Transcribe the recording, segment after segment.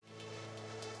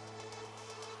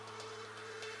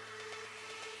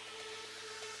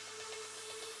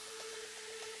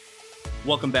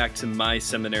Welcome back to My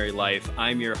Seminary Life.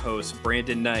 I'm your host,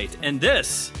 Brandon Knight, and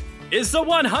this is the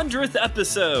 100th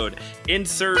episode.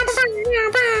 Insert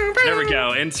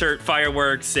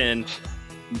fireworks and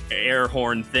air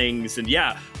horn things. And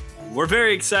yeah, we're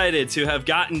very excited to have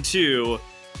gotten to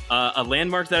a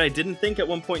landmark that I didn't think at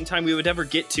one point in time we would ever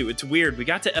get to. It's weird. We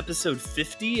got to episode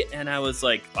 50, and I was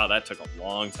like, wow, that took a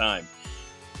long time.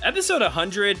 Episode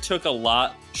 100 took a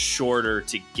lot shorter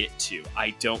to get to.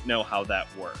 I don't know how that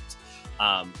worked.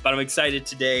 But I'm excited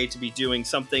today to be doing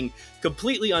something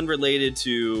completely unrelated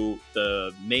to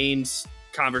the main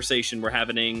conversation we're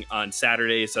having on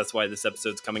Saturdays. That's why this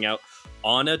episode's coming out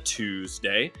on a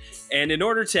Tuesday. And in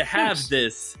order to have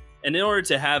this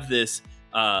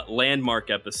landmark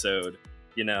episode,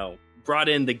 brought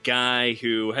in the guy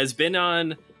who has been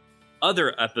on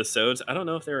other episodes. I don't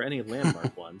know if there are any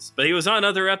landmark ones, but he was on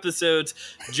other episodes.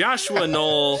 Joshua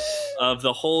Knoll of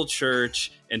the Whole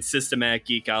Church and Systematic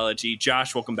Geekology.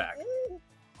 Josh, welcome back.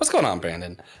 What's going on,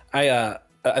 Brandon? I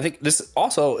think this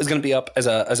also is going to be up as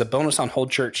a bonus on Whole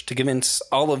Church to give in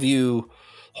all of you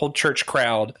Whole Church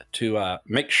crowd to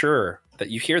make sure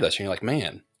that you hear this and you're like,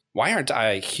 man, why aren't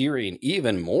I hearing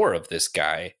even more of this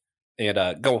guy?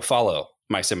 And go follow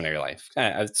My Seminary Life.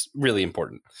 It's really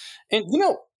important. And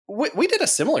we did a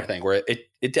similar thing where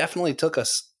it definitely took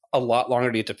us a lot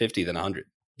longer to get to 50 than 100.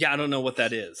 Yeah, I don't know what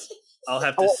that is. I'll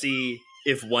have to see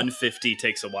if 150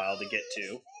 takes a while to get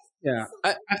to. Yeah,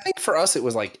 I think for us, it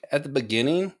was like at the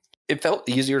beginning, it felt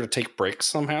easier to take breaks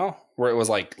somehow, where it was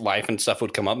like life and stuff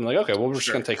would come up and like, okay, well, we're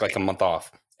just going to take like a month off.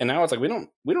 And now it's like, we don't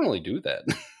really do that.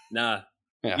 Nah.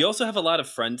 Yeah. You also have a lot of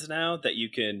friends now that you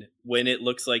can, when it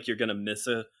looks like you're going to miss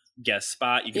a guest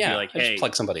spot, you can be like, hey, just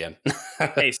plug somebody in.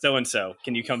 Hey, so-and-so,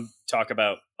 can you come talk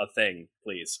about a thing,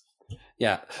 please?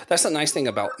 Yeah. That's the nice thing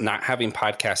about not having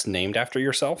podcasts named after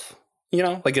yourself. A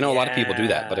lot of people do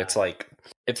that, but it's like,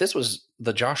 if this was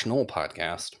the Josh Knoll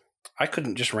podcast, I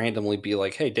couldn't just randomly be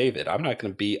like, hey, David, I'm not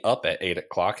going to be up at 8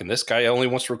 o'clock and this guy only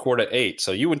wants to record at 8.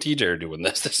 So you and TJ are doing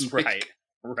this week.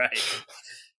 Right.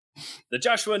 The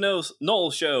Joshua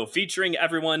Knoll Show featuring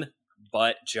everyone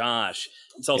but Josh.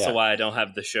 It's also why I don't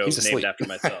have the show named after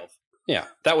myself. Yeah.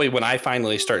 That way, when I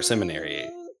finally start seminary,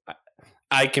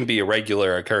 I can be a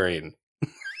regular occurring.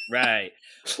 Right.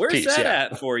 Where's that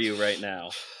at for you right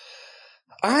now?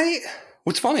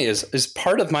 What's funny is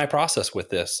part of my process with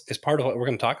this is part of what we're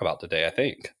going to talk about today, I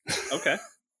think. Okay.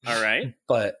 All right.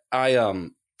 But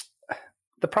the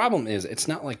problem is it's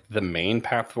not like the main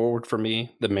path forward for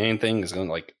me. The main thing is going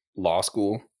to like law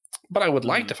school. But I would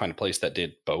like to find a place that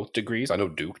did both degrees. I know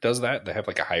Duke does that. They have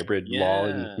like a hybrid law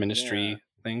and ministry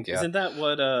thing. Yeah. Isn't that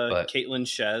what Caitlin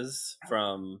Shez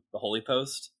from the Holy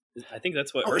Post? I think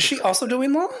that's what. Oh, is she also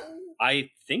doing law? I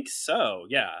think so.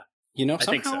 Yeah.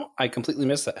 Somehow I completely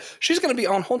missed that. She's going to be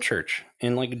on Whole Church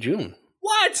in like June.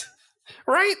 What?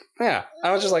 Right? Yeah.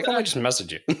 I was just like, let me just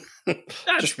message you.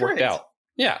 That's worked out.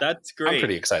 Yeah. That's great. I'm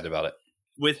pretty excited about it.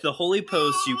 With the Holy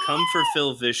Post, you come for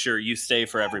Phil Vischer, you stay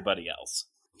for everybody else.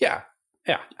 Yeah,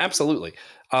 absolutely.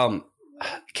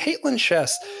 Caitlin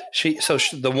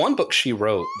Shez, the one book she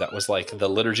wrote that was like the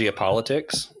Liturgy of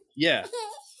Politics. Yeah,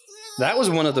 that was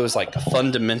one of those like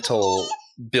fundamental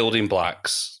building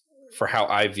blocks for how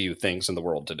I view things in the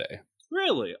world today.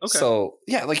 Really? Okay. So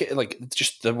yeah, like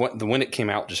just when it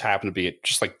came out just happened to be at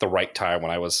just like the right time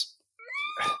when I was.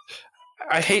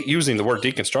 I hate using the word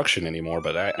deconstruction anymore,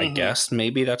 but I guess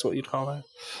maybe that's what you'd call that.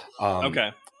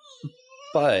 Okay.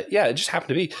 But yeah, it just happened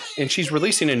to be. And she's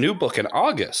releasing a new book in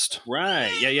August.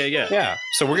 Right. Yeah. Yeah.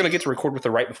 So we're going to get to record with her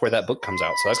right before that book comes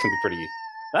out. So that's going to be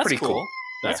pretty cool.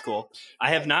 That's cool. I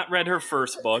have not read her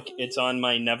first book. It's on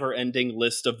my never-ending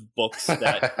list of books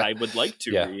that I would like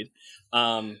to read.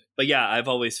 But yeah, I've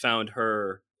always found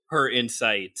her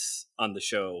insights on the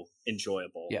show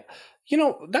enjoyable. Yeah.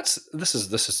 This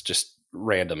is just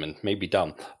random and maybe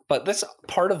dumb, but that's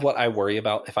part of what I worry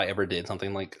about if I ever did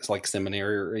something like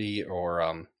seminary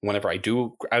or whenever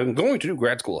I'm going to do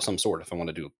grad school of some sort if I want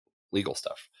to do legal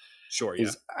stuff. Sure, yeah.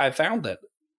 I found that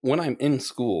when I'm in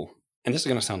school, and this is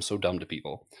going to sound so dumb to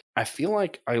people, I feel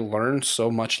like I learn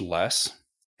so much less,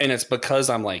 and it's because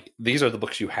I'm like, these are the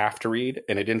books you have to read,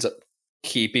 and it ends up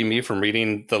keeping me from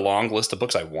reading the long list of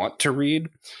books I want to read.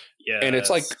 Yeah, and it's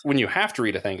like when you have to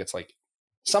read a thing, it's like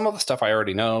some of the stuff I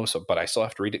already know, but I still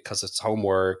have to read it because it's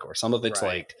homework, or some of it's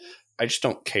like I just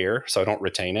don't care, so I don't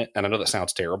retain it. And I know that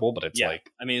sounds terrible, but it's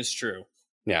like, I mean, it's true.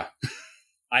 Yeah.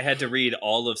 I had to read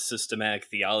all of Systematic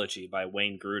Theology by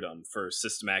Wayne Grudem for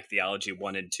Systematic Theology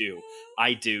 1 and 2.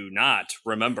 I do not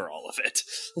remember all of it.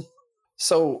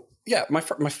 So yeah, my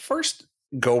first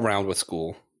go round with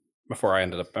school before I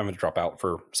ended up having to drop out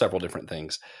for several different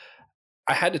things,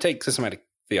 I had to take systematic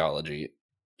theology,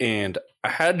 and I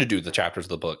had to do the chapters of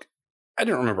the book. I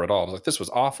didn't remember at all. I was like, this was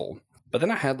awful. But then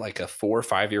I had like a 4 or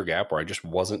 5 year gap where I just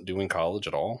wasn't doing college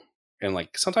at all. And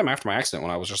like sometime after my accident,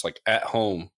 when I was just like at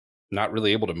home, not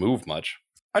really able to move much,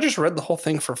 I just read the whole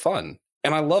thing for fun.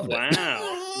 And I loved it.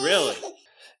 Wow. Really?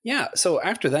 Yeah. So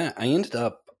after that, I ended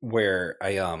up where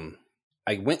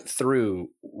I went through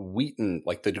Wheaton,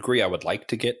 like the degree I would like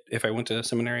to get if I went to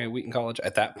seminary at Wheaton College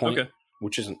at that point. Okay.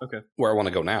 Which isn't Okay. where I want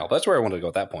to go now. But that's where I wanted to go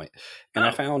at that point. And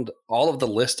I found all of the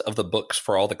list of the books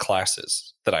for all the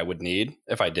classes that I would need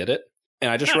if I did it. And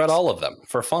I just read all of them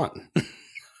for fun.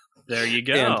 There you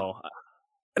go.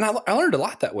 And I learned a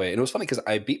lot that way. And it was funny because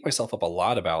I beat myself up a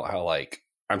lot about how like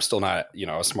I'm still not,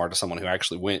 as smart as someone who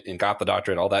actually went and got the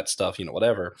doctorate, all that stuff,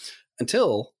 whatever.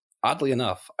 Until, oddly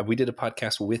enough, we did a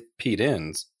podcast with Pete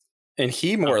Enns. And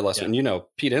he more or less, and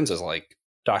Pete Enns is like,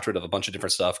 doctorate of a bunch of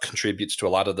different stuff, contributes to a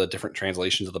lot of the different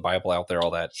translations of the Bible out there,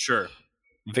 all that. Sure.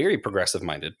 Very progressive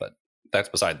minded, but that's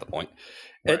beside the point.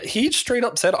 Right. And he straight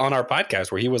up said on our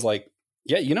podcast where he was like,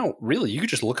 yeah, really, you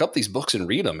could just look up these books and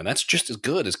read them. And that's just as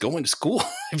good as going to school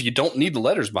if you don't need the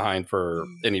letters behind for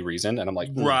any reason. And I'm like,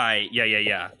 right.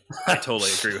 Yeah. I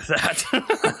totally agree with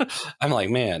that. I'm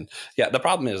like, man, yeah, the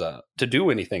problem is to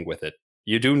do anything with it,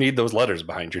 you do need those letters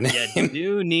behind your name. Yeah, you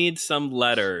do need some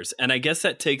letters. And I guess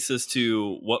that takes us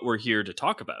to what we're here to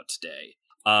talk about today.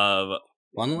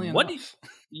 Funnily enough.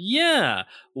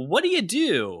 What do you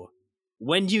do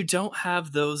when you don't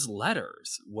have those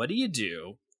letters? What do you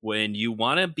do when you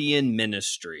want to be in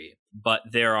ministry, but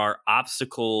there are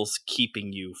obstacles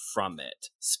keeping you from it?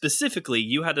 Specifically,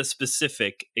 you had a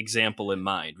specific example in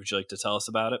mind. Would you like to tell us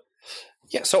about it?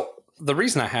 Yeah, so the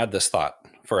reason I had this thought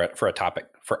for a topic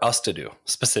for us to do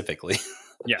specifically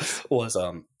was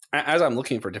as I'm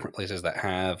looking for different places that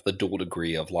have the dual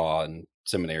degree of law and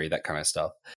seminary, that kind of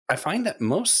stuff, I find that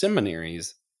most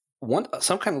seminaries want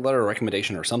some kind of letter of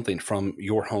recommendation or something from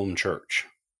your home church.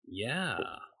 Yeah.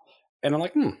 And I'm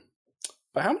like,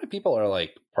 but how many people are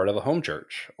like part of a home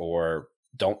church or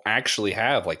don't actually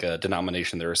have like a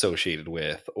denomination they're associated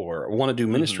with or want to do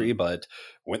ministry, but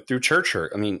went through church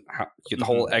hurt? I mean, the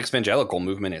whole evangelical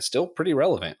movement is still pretty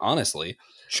relevant, honestly.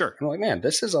 Sure. And I'm like, man,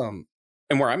 this is, and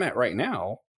where I'm at right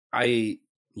now, I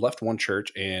left one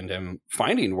church and am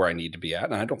finding where I need to be at.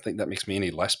 And I don't think that makes me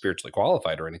any less spiritually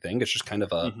qualified or anything. It's just kind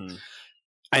of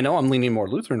I know I'm leaning more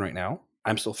Lutheran right now.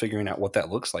 I'm still figuring out what that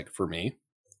looks like for me.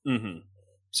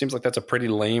 Seems like that's a pretty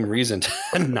lame reason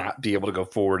to not be able to go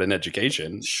forward in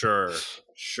education. Sure.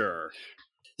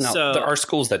 Now, there are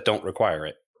schools that don't require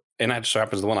it. And that just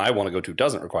happens the one I want to go to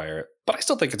doesn't require it. But I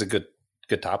still think it's a good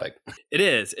topic. It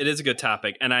is a good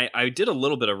topic. And I did a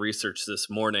little bit of research this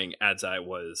morning as I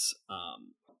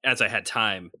had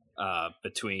time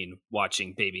between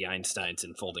watching Baby Einsteins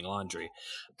and folding laundry.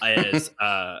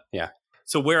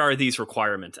 So where are these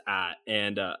requirements at?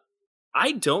 And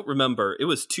I don't remember. It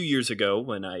was 2 years ago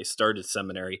when I started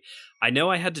seminary. I know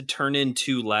I had to turn in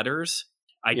 2 letters.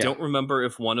 I don't remember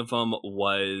if one of them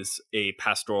was a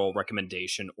pastoral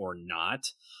recommendation or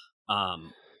not.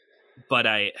 But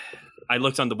I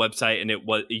looked on the website and it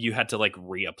was, you had to like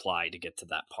reapply to get to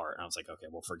that part. And I was like, okay,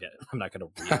 well, forget it. I'm not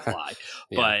going to reapply.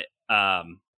 But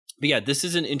yeah, this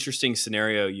is an interesting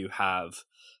scenario you have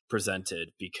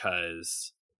presented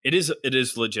because it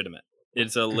is legitimate.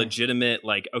 It's a legitimate,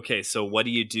 like, okay, so what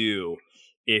do you do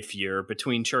if you're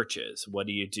between churches? What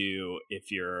do you do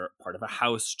if you're part of a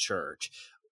house church?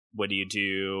 What do you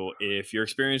do if you're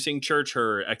experiencing church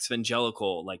hurt,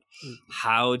 evangelical? Like,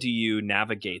 how do you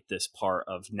navigate this part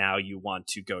of now you want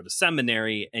to go to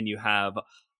seminary and you have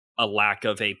a lack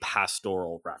of a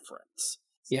pastoral reference?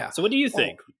 Yeah. So what do you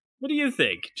think? What do you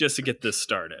think, just to get this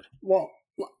started? Well,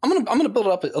 I'm gonna build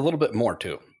it up a little bit more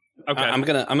too. Okay. I'm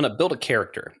gonna build a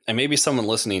character, and maybe someone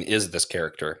listening is this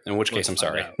character. In which case, I'm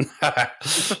sorry.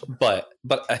 but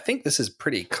I think this is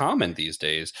pretty common these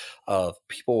days of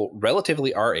people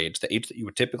relatively our age, the age that you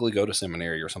would typically go to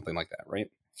seminary or something like that,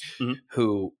 right?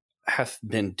 Who have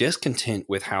been discontent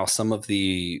with how some of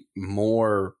the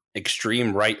more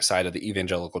extreme right side of the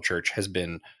evangelical church has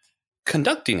been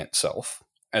conducting itself,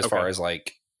 as far as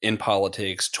like in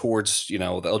politics towards the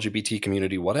LGBT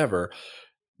community, whatever.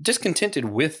 Discontented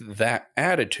with that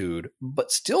attitude,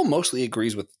 but still mostly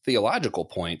agrees with theological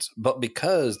points. But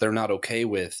because they're not okay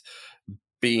with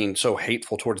being so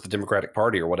hateful towards the Democratic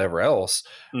Party or whatever else,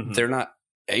 they're not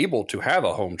able to have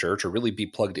a home church or really be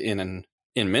plugged in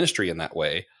ministry in that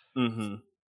way.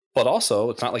 But also,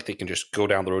 it's not like they can just go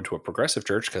down the road to a progressive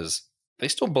church because they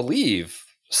still believe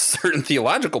certain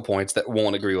theological points that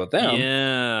won't agree with them.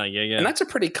 Yeah. And that's a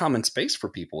pretty common space for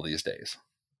people these days.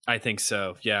 I think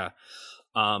so. Yeah.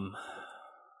 And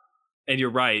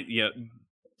you're right.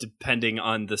 depending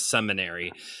on the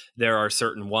seminary, there are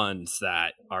certain ones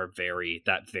that are very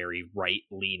right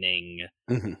leaning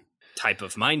type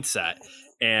of mindset.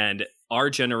 And our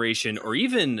generation, or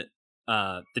even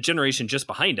the generation just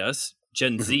behind us,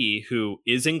 Gen Z, who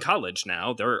is in college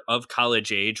now, they're of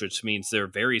college age, which means they're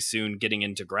very soon getting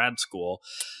into grad school.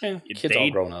 Kids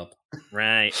all grown up.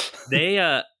 Right.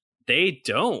 They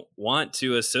don't want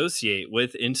to associate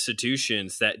with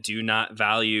institutions that do not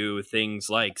value things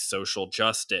like social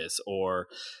justice or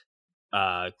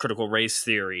critical race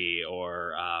theory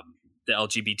or the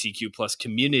LGBTQ plus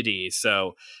community.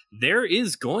 So there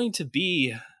is going to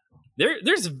be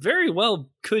there's very well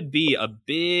could be a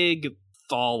big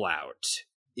fallout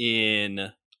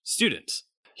in students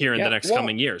here in the next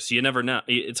coming years. You never know.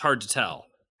 It's hard to tell.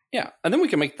 Yeah. And then we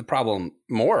can make the problem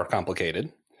more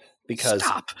complicated because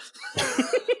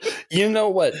you know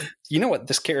what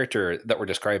this character that we're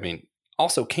describing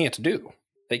also can't do.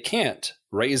 They can't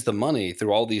raise the money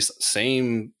through all these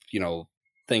same,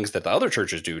 things that the other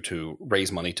churches do to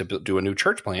raise money to do a new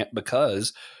church plant,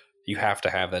 because you have to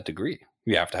have that degree.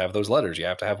 You have to have those letters. You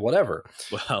have to have whatever.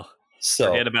 Well,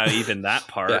 forget about even that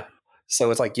part. Yeah.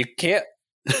 So it's like you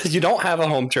don't have a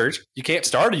home church. You can't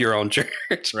start your own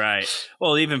church. Right.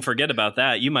 Well, even forget about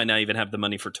that. You might not even have the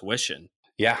money for tuition.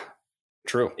 Yeah.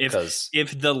 True. If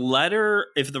the letter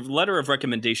of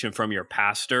recommendation from your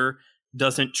pastor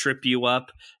doesn't trip you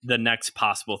up, the next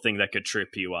possible thing that could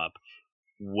trip you up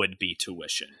would be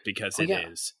tuition, because it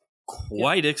is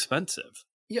quite expensive.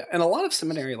 Yeah. And a lot of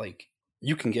seminary,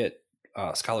 you can get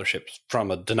scholarships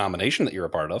from a denomination that you're a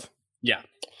part of. Yeah.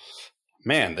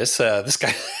 Man, this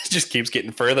guy just keeps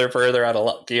getting further out of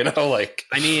luck,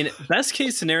 I mean, best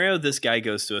case scenario, this guy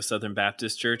goes to a Southern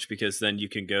Baptist church, because then you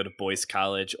can go to Boyce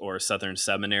College or Southern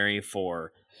Seminary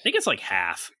for, I think it's like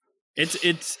half.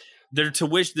 It's their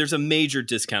tuition. There's a major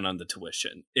discount on the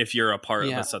tuition if you're a part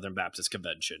of a Southern Baptist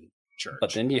Convention church.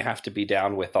 But then you have to be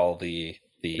down with all the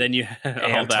then you have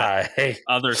all that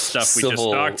other stuff we just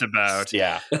talked about.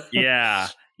 Yeah.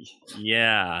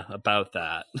 Yeah, about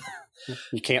that.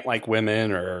 You can't like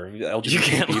women or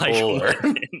LGBT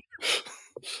people.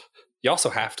 You also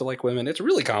have to like women. It's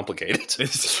really complicated.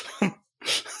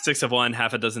 6 of one,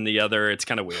 half a dozen the other. It's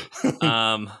kind of weird.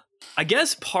 I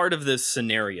guess part of this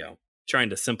scenario,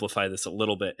 trying to simplify this a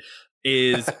little bit,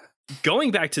 is going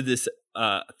back to this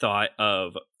thought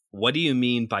of, what do you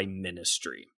mean by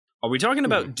ministry? Are we talking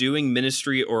about doing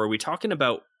ministry, or are we talking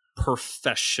about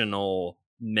professional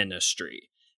ministry?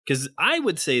 Because I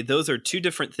would say those are two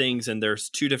different things, and there's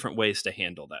two different ways to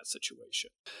handle that situation,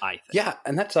 I think. Yeah,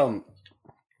 and that's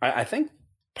I think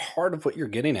part of what you're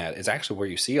getting at is actually where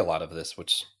you see a lot of this,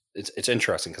 which it's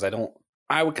interesting, because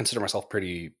I would consider myself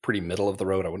pretty middle of the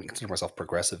road. I wouldn't consider myself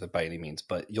progressive by any means,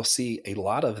 but you'll see a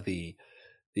lot of the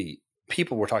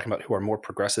people we're talking about who are more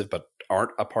progressive but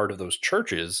aren't a part of those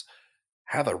churches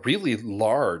have a really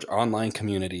large online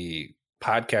community,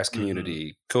 podcast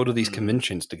community, go to these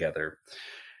conventions together.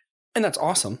 And that's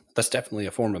awesome. That's definitely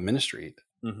a form of ministry.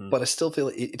 But I still feel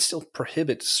it still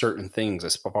prohibits certain things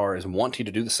as far as wanting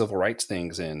to do the civil rights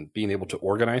things and being able to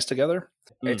organize together.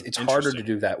 It's harder to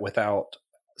do that without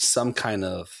some kind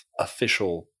of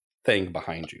official thing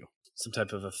behind you. Some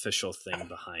type of official thing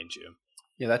behind you.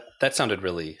 Yeah, that sounded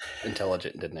really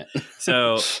intelligent, didn't it?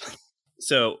 So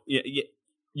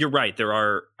you're right. There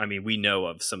are, we know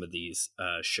of some of these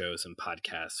shows and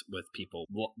podcasts with people,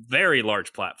 very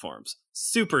large platforms,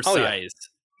 super sized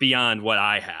beyond what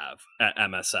I have at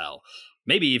MSL,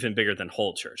 maybe even bigger than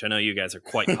Whole Church. I know you guys are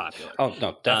quite popular. Oh,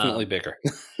 no, definitely bigger.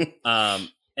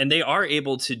 And they are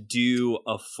able to do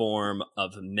a form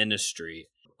of ministry,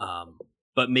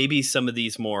 but maybe some of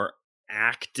these more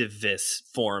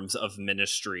activist forms of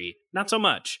ministry, not so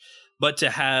much. But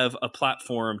to have a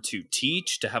platform to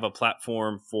teach, to have a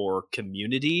platform for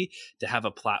community, to have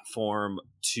a platform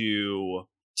to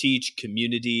teach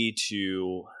community,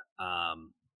 to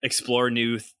explore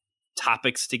new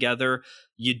topics together,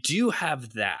 you do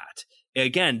have that.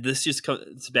 Again, this just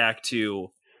comes back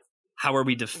to, how are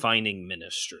we defining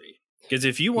ministry? Because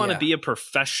if you want to be a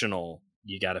professional,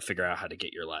 you got to figure out how to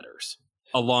get your letters,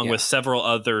 along with several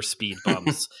other speed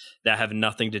bumps that have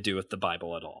nothing to do with the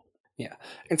Bible at all. Yeah.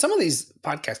 And some of these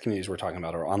podcast communities we're talking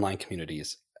about are online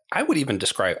communities. I would even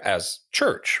describe as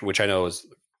church, which I know is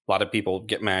a lot of people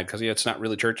get mad because it's not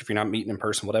really church if you're not meeting in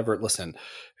person, whatever. Listen,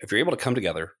 if you're able to come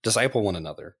together, disciple one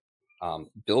another,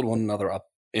 build one another up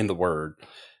in the word,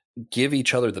 give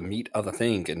each other the meat of the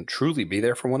thing, and truly be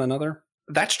there for one another,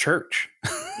 that's church.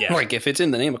 Yeah. If it's in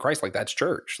the name of Christ, that's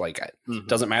church. It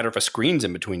doesn't matter if a screen's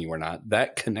in between you or not.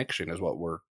 That connection is what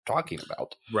we're talking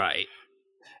about. Right.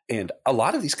 And a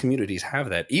lot of these communities have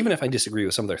that. Even if I disagree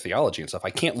with some of their theology and stuff, I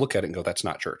can't look at it and go, that's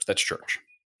not church. That's church,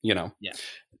 Yeah.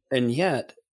 And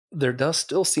yet there does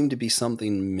still seem to be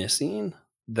something missing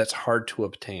that's hard to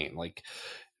obtain. Like,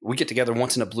 we get together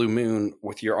once in a blue moon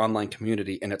with your online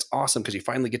community, and it's awesome because you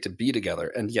finally get to be together.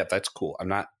 And yeah, that's cool. I'm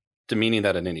not demeaning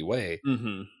that in any way,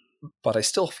 but I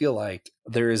still feel like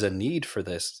there is a need for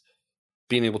this,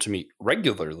 being able to meet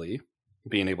regularly,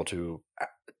 being able to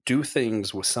do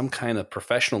things with some kind of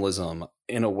professionalism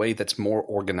in a way that's more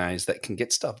organized, that can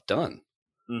get stuff done.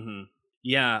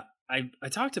 Yeah, I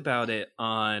talked about it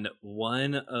on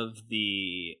one of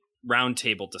the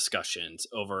roundtable discussions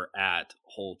over at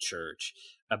Whole Church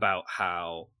about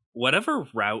how whatever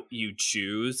route you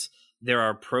choose, there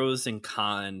are pros and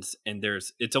cons, and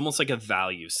it's almost like a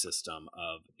value system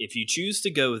of, if you choose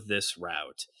to go this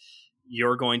route,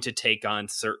 you're going to take on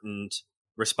certain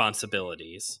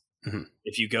responsibilities.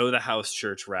 If you go the house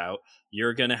church route,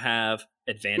 you're going to have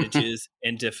advantages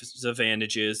and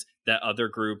disadvantages that other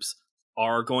groups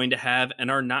are going to have and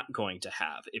are not going to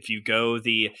have. If you go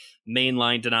the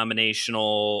mainline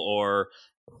denominational or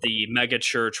the mega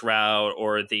church route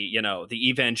or the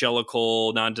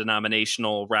evangelical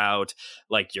non-denominational route,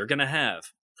 like, you're going to have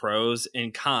pros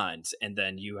and cons. And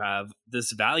then you have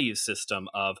this value system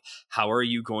of, how are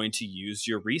you going to use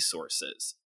your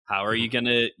resources? How are you going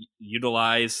to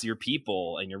utilize your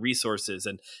people and your resources?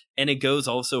 And it goes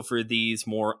also for these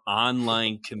more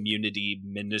online community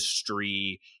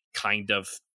ministry kind of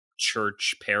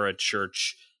church,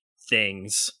 parachurch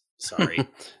things. Sorry.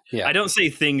 Yeah. I don't say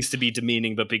things to be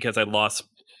demeaning, but because I lost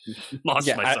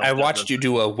myself. I watched you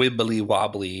do a wibbly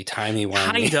wobbly, timey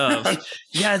wimey. Kind of.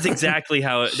 Yeah, that's exactly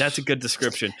that's a good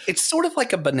description. It's sort of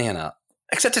like a banana,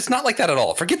 except it's not like that at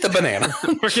all. Forget the banana.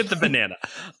 Forget the banana.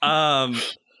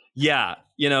 Yeah,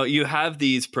 you have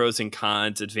these pros and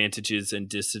cons, advantages and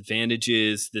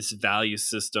disadvantages, this value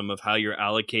system of how you're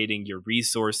allocating your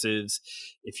resources.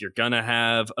 If you're going to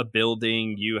have a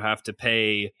building, you have to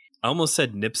pay, I almost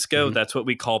said NIPSCO. That's what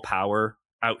we call power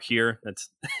out here. That's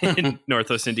in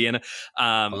Northwest Indiana.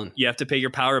 You have to pay your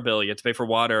power bill. You have to pay for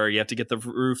water. You have to get the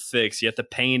roof fixed. You have to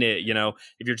paint it.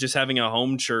 If you're just having a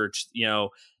home church,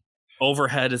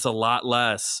 overhead is a lot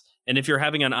less. And if you're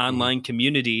having an online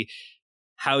community,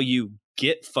 how you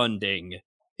get funding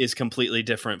is completely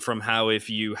different from how if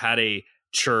you had a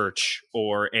church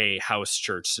or a house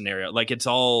church scenario. Like, it's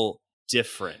all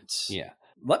different. Yeah.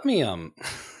 Let me I'm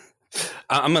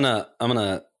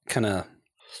gonna kind of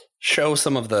show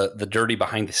some of the dirty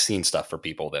behind the scenes stuff for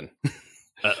people then.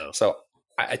 So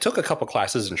I took a couple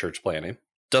classes in church planning.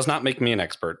 Does not make me an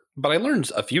expert, but I learned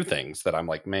a few things that I'm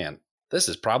like, man, this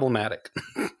is problematic.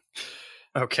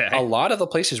 Okay. A lot of the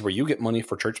places where you get money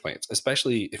for church plants,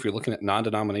 especially if you're looking at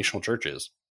non-denominational churches,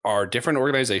 are different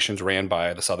organizations ran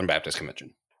by the Southern Baptist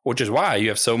Convention, which is why you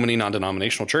have so many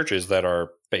non-denominational churches that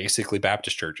are basically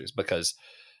Baptist churches, because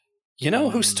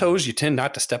whose toes you tend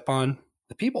not to step on?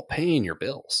 The people paying your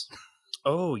bills.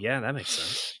 Oh, yeah, that makes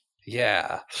sense.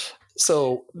 Yeah.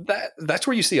 So that's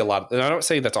where you see a lot. And I don't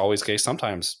say that's always the case.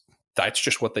 Sometimes that's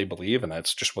just what they believe, and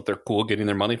that's just what they're cool getting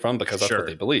their money from, because that's what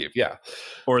they believe. Yeah.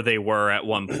 Or they were at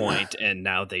one point, and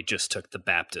now they just took the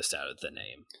Baptist out of the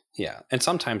name. Yeah. And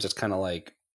sometimes it's kind of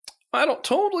like, I don't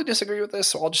totally disagree with this,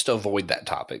 so I'll just avoid that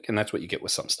topic. And that's what you get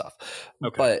with some stuff.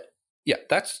 Okay. But yeah,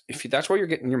 that's where you're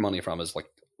getting your money from, is like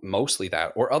mostly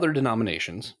that, or other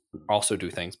denominations also do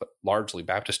things, but largely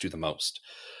Baptists do the most.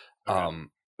 Right.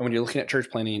 And when you're looking at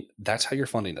church planning, that's how you're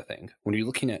funding the thing. When you're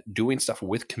looking at doing stuff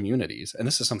with communities, and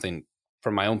this is something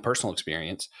from my own personal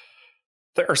experience,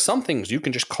 there are some things you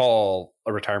can just call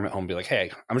a retirement home and be like,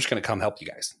 hey, I'm just going to come help you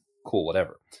guys. Cool,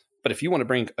 whatever. But if you want to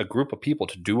bring a group of people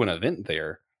to do an event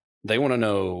there, they want to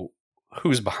know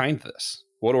who's behind this.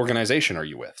 What organization are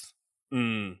you with?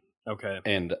 Okay.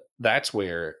 And that's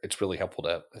where it's really helpful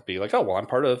to be like, oh, well, I'm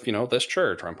part of, this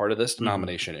church, or I'm part of this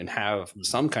denomination, and have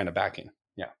some kind of backing.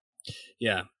 Yeah.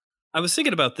 Yeah. I was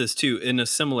thinking about this too, in a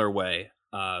similar way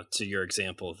to your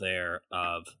example there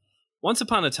of, once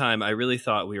upon a time, I really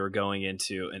thought we were going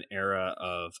into an era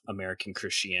of American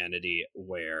Christianity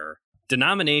where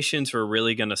denominations were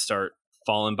really going to start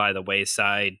falling by the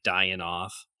wayside, dying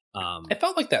off. It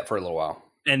felt like that for a little while.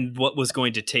 And what was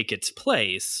going to take its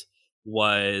place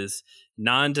was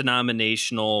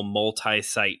non-denominational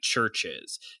multi-site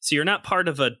churches. So you're not part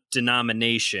of a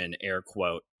denomination, air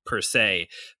quote, per se,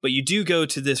 but you do go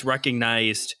to this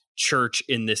recognized church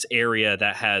in this area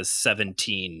that has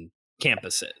 17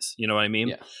 campuses. You know what I mean?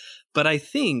 Yeah. But I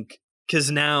think, because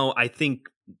now I think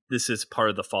this is part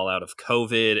of the fallout of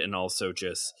COVID, and also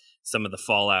just some of the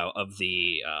fallout of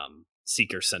the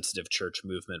seeker-sensitive church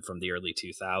movement from the early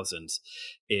 2000s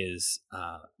is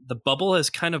the bubble has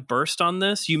kind of burst on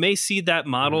this. You may see that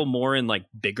model more in like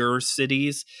bigger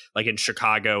cities, like in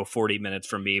Chicago, 40 minutes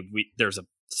from me. There's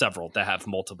several that have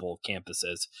multiple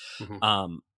campuses.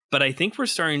 But I think we're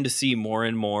starting to see more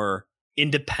and more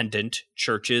independent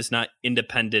churches, not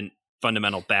independent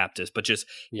fundamental Baptist, but just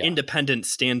independent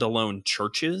standalone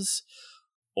churches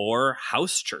or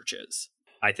house churches.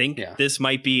 I think this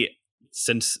might be,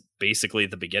 since basically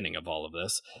the beginning of all of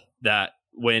this, that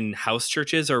when house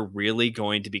churches are really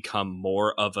going to become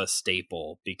more of a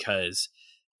staple, because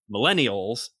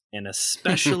millennials and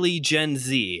especially Gen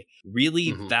Z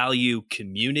really value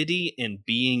community and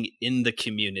being in the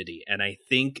community. And I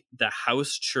think the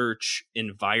house church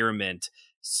environment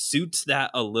suits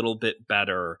that a little bit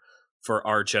better for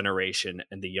our generation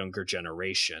and the younger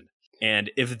generation.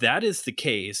 And if that is the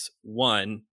case,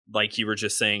 one, like you were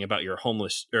just saying about your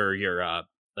homeless or your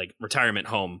like retirement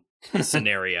home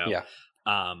scenario,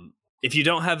 if you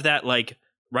don't have that like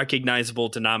recognizable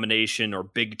denomination or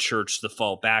big church to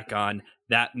fall back on,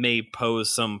 that may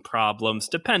pose some problems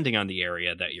depending on the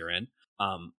area that you're in.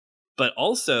 But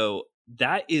also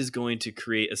that is going to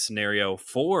create a scenario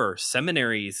for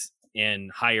seminaries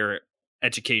and higher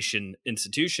education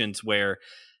institutions where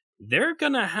they're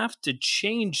going to have to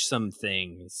change some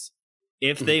things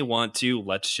if they want to,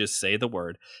 let's just say the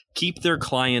word, keep their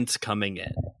clients coming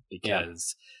in,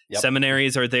 because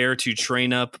seminaries are there to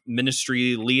train up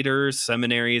ministry leaders.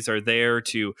 Seminaries are there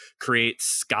to create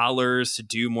scholars to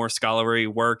do more scholarly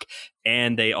work.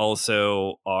 And they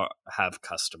also have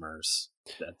customers.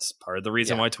 That's part of the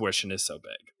reason why tuition is so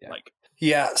big.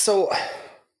 So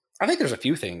I think there's a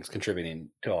few things contributing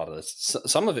to a lot of this.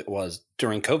 Some of it was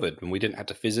during COVID when we didn't have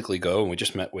to physically go and we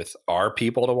just met with our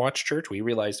people to watch church. We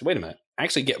realized, wait a minute, I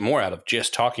actually get more out of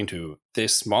just talking to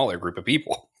this smaller group of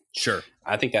people. Sure.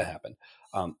 I think that happened.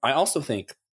 I also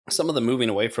think some of the moving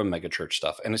away from megachurch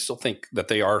stuff, and I still think that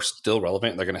they are still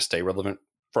relevant. They're going to stay relevant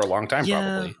for a long time,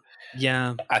 probably.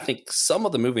 Yeah. I think some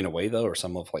of the moving away, though, or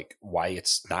some of like why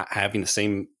it's not having the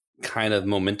same kind of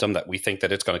momentum that we think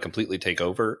that it's going to completely take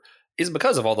over is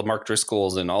because of all the Mark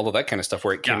Driscolls and all of that kind of stuff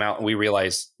where it came out and we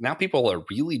realized now people are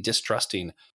really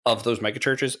distrusting of those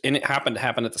megachurches. And it happened to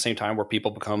happen at the same time where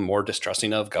people become more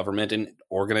distrusting of government and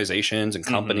organizations and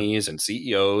companies and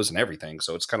CEOs and everything.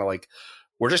 So it's kind of like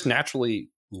we're just naturally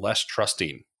less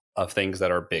trusting of things that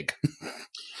are big.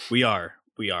 We are.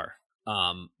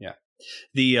 I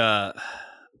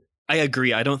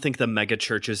agree. I don't think the mega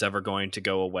church is ever going to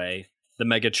go away. The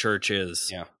mega church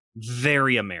is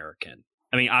very American.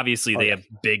 I mean, obviously they have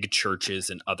big churches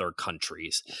in other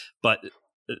countries, but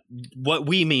what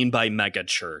we mean by mega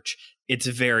church, it's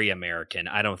very American.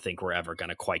 I don't think we're ever going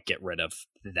to quite get rid of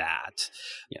that.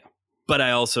 Yeah. But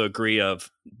I also agree of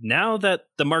now that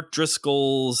the Mark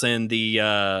Driscolls and the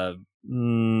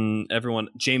everyone,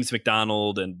 James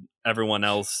McDonald and everyone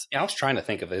else. Yeah, I was trying to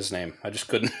think of his name. I just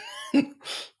couldn't.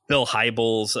 Bill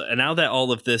Hybels. And now that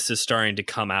all of this is starting to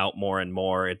come out more and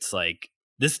more, it's like,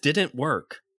 this didn't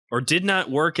work or did not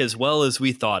work as well as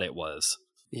we thought it was.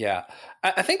 Yeah.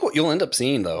 I think what you'll end up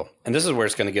seeing, though, and this is where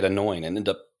it's going to get annoying and end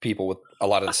up people with a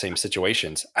lot of the same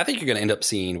situations. I think you're going to end up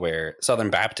seeing where Southern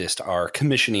Baptists are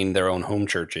commissioning their own home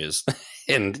churches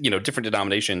and, different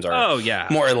denominations are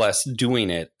more or less doing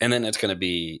it. And then it's going to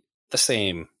be the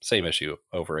same issue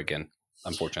over again,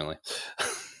 unfortunately.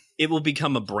 It will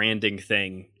become a branding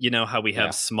thing. You know how we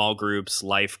have small groups,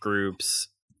 life groups,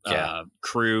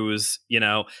 crews,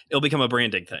 it'll become a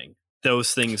branding thing.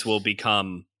 Those things will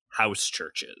become house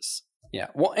churches. Yeah.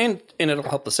 Well, and it'll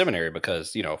help the seminary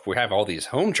because, if we have all these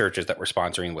home churches that we're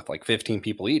sponsoring with like 15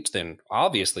 people each, then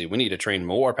obviously we need to train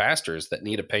more pastors that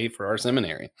need to pay for our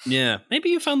seminary. Yeah. Maybe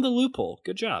you found the loophole.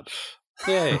 Good job.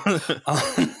 Yay.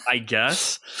 I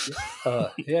guess.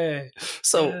 Yay.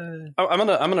 So I'm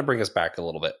gonna bring us back a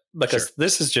little bit because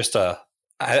this is just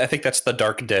I think that's the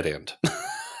dark dead end.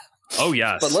 Oh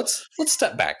yes. But let's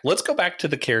step back. Let's go back to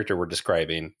the character we're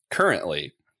describing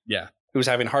currently. Yeah. Who's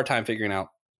having a hard time figuring out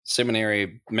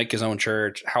seminary, make his own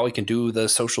church, how he can do the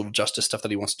social justice stuff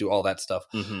that he wants to do, all that stuff.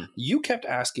 Mm-hmm. You kept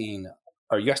asking,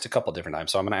 or you asked a couple different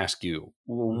times. So I'm going to ask you,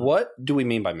 what do we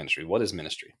mean by ministry? What is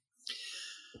ministry?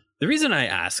 The reason I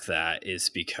ask that is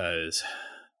because,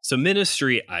 so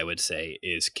ministry, I would say,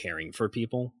 is caring for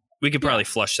people. We could probably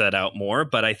flush that out more,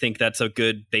 but I think that's a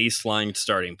good baseline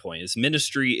starting point. Is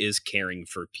ministry is caring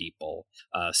for people,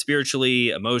 spiritually,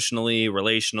 emotionally,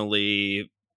 relationally,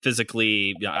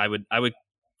 physically. I would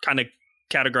kind of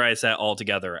categorize that all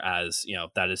together as,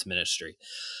 that is ministry.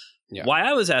 Yeah. Why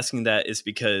I was asking that is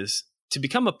because to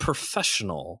become a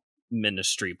professional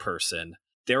ministry person,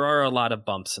 there are a lot of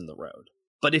bumps in the road.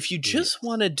 But if you just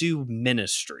want to do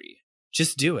ministry,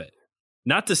 just do it.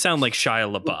 Not to sound like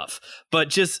Shia LaBeouf, but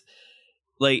just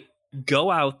like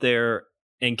go out there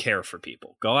and care for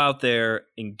people. Go out there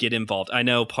and get involved. I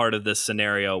know part of this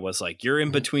scenario was like you're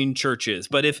in between churches,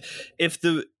 but if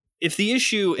the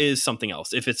issue is something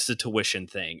else, if it's the tuition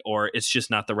thing or it's just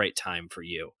not the right time for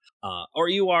you, or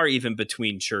you are even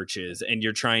between churches and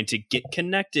you're trying to get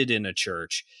connected in a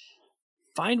church,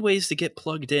 find ways to get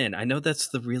plugged in. I know that's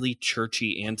the really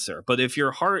churchy answer, but if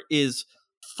your heart is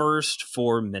first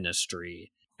for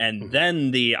ministry and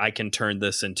then I can turn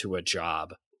this into a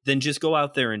job, then just go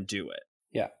out there and do it.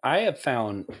 Yeah, I have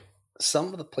found some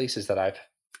of the places that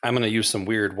I'm going to use some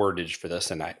weird wordage for this,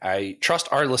 and I trust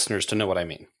our listeners to know what I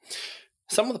mean.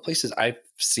 Some of the places I've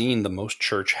seen the most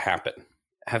church happen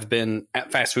have been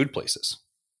at fast food places.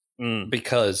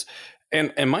 Because,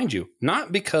 and mind you,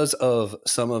 not because of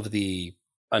some of the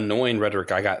annoying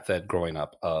rhetoric I got fed growing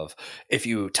up of if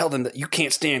you tell them that you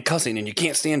can't stand cussing and you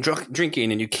can't stand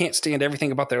drinking and you can't stand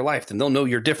everything about their life, then they'll know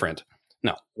you're different.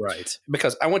 No. Right.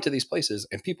 Because I went to these places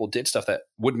and people did stuff that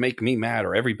would make me mad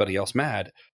or everybody else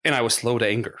mad. And I was slow to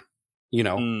anger,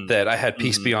 that I had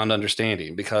peace beyond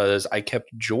understanding because I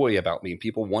kept joy about me.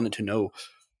 People wanted to know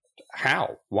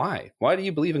how, why do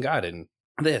you believe in God and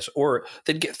this? Or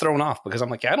they'd get thrown off because I'm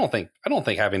like, yeah, I don't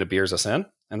think having a beer is a sin.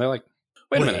 And they're like,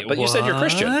 wait a minute, but you said you're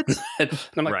Christian. And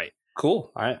I'm like, right.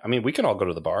 Cool. I mean, we can all go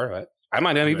to the bar. I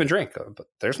might not even drink, but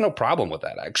there's no problem with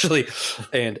that actually.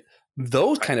 And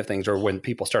those kind of things are when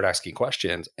people start asking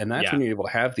questions. And that's when you're able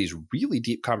to have these really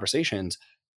deep conversations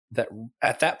that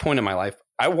at that point in my life,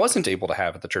 I wasn't able to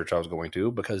have at the church I was going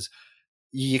to because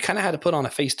you kind of had to put on a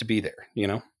face to be there,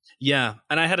 Yeah.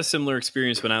 And I had a similar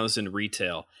experience when I was in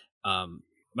retail.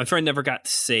 My friend never got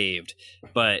saved,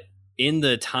 but in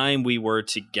the time we were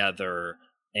together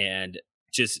and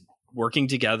just working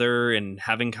together and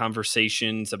having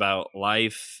conversations about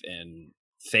life and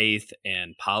faith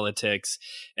and politics,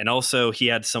 and also he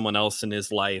had someone else in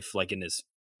his life, like in his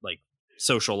like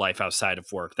social life outside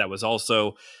of work, that was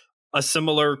also a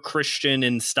similar Christian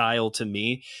in style to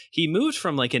me. He moved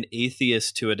from like an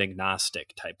atheist to an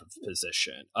agnostic type of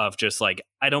position of just like,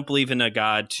 I don't believe in a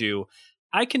God to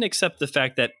I can accept the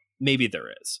fact that maybe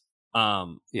there is.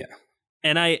 And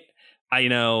I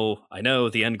know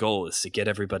the end goal is to get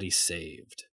everybody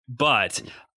saved, but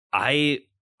I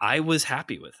was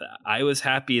happy with that. I was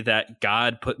happy that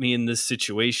God put me in this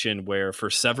situation where for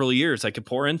several years I could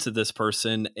pour into this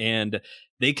person and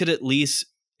they could at least,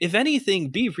 if anything,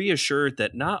 be reassured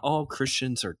that not all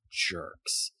Christians are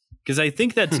jerks. Because I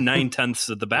think that's 9/10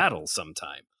 of the battle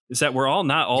sometime, is that we're all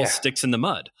not all sticks in the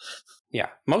mud. Yeah.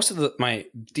 Most of my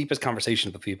deepest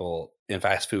conversations with people in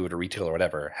fast food or retail or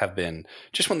whatever have been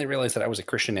just when they realized that I was a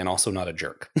Christian and also not a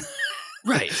jerk.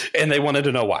 Right. And they wanted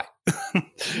to know why.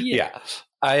 Yeah.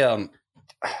 I've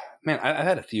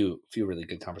had a few really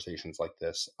good conversations like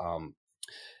this.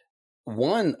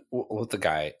 One with the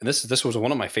guy, and this was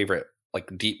one of my favorite, like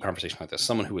deep conversations like this,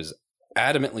 someone who was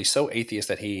adamantly so atheist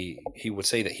that he would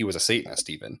say that he was a Satanist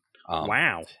even.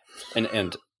 Wow.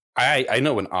 And I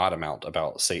know an odd amount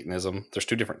about Satanism. There's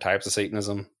two different types of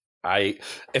Satanism.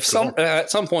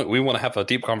 At some point we want to have a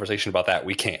deep conversation about that,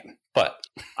 we can. But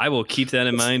I will keep that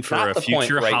in mind for a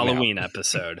future Halloween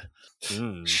episode.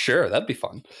 Sure, that'd be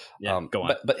fun. Yeah, go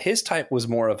on. But his type was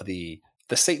more of the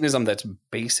Satanism that's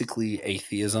basically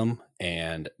atheism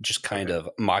and just kind of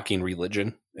mocking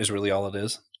religion is really all it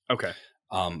is. Okay.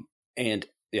 And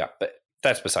yeah, but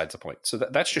that's besides the point. So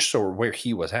that's just sort of where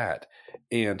he was at.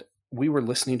 And we were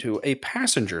listening to a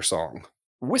Passenger song,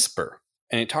 Whisper.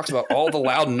 And it talks about all the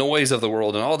loud noise of the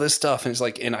world and all this stuff. And it's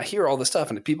like, and I hear all this stuff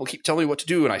and people keep telling me what to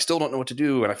do and I still don't know what to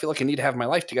do. And I feel like I need to have my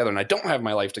life together and I don't have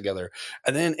my life together.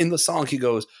 And then in the song, he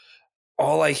goes,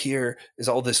 all I hear is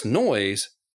all this noise,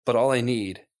 but all I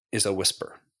need is a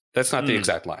whisper. That's not the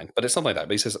exact line, but it's something like that.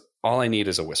 But he says, all I need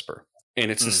is a whisper. And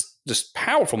it's this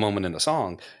powerful moment in the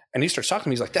song. And he starts talking to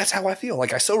me. He's like, that's how I feel.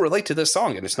 Like I so relate to this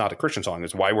song. And it's not a Christian song.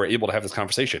 It's why we're able to have this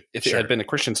conversation. If it had been a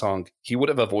Christian song, he would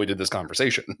have avoided this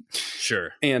conversation.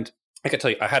 Sure. And I can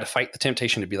tell you, I had to fight the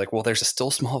temptation to be like, well, there's a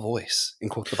still small voice in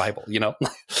quote the Bible,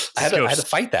 I had to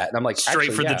fight that. And I'm like,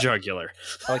 straight for the jugular.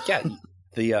 I'm like, yeah,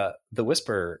 the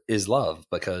whisper is love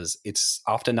because it's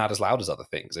often not as loud as other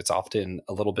things. It's often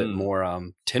a little bit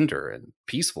more tender and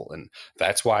peaceful. And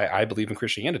that's why I believe in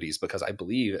Christianity, is because I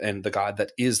believe in the God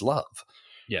that is love.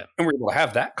 Yeah. And we're able to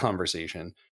have that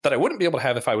conversation that I wouldn't be able to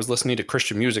have if I was listening to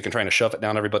Christian music and trying to shove it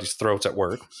down everybody's throats at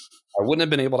work. I wouldn't have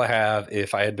been able to have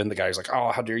if I had been the guy who's like,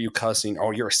 oh, how dare you cussing?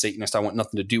 Oh, you're a Satanist. I want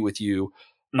nothing to do with you.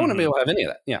 I wouldn't be able to have any of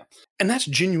that. Yeah. And that's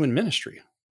genuine ministry.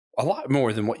 A lot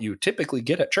more than what you typically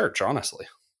get at church, honestly.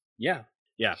 Yeah.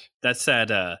 Yeah. That's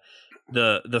that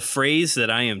the phrase that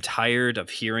I am tired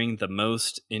of hearing the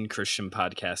most in Christian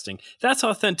podcasting. That's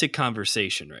authentic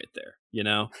conversation right there, you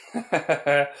know?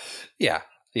 Yeah.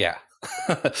 Yeah.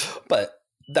 But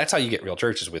that's how you get real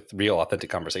churches, with real authentic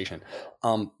conversation.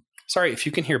 Sorry if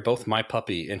you can hear both my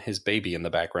puppy and his baby in the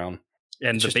background.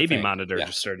 And It's the just a baby thing. monitor Yeah.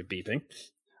 just started beeping.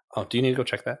 Oh, do you need to go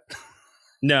check that?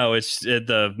 No, it's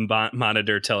the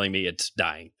monitor telling me it's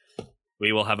dying.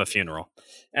 We will have a funeral.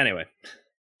 Anyway,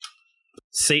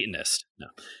 Satanist. No.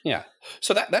 Yeah.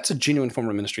 So that's a genuine form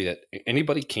of ministry that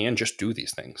anybody can just do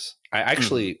these things. I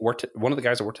actually worked at, one of the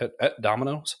guys that worked at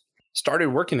Domino's started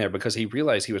working there because he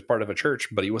realized he was part of a church,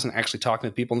 but he wasn't actually talking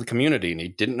to people in the community, and he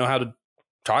didn't know how to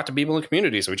talk to people in the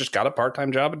community. So he just got a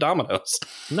part-time job at Domino's.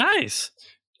 Nice.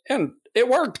 And it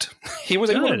worked. He was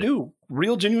able to Good. do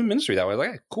real genuine ministry that way.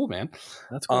 Like, hey, cool, man.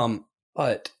 That's cool.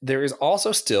 But there is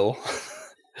also still,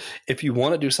 if you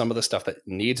want to do some of the stuff that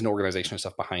needs an organization and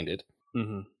stuff behind it,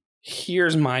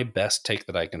 here's my best take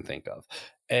that I can think of.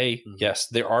 Yes,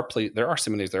 there are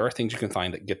seminaries, there are things you can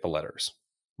find that get the letters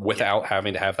without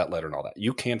having to have that letter and all that.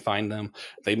 You can find them.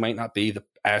 They might not be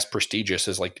as prestigious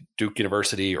as like Duke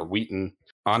University or Wheaton.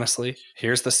 Honestly,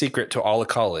 here's the secret to all of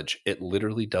college. It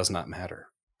literally does not matter.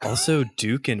 Also,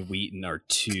 Duke and Wheaton are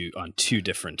on two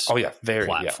different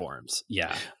platforms.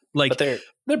 Yeah. Like, but they're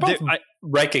both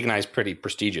recognized pretty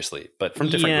prestigiously, but from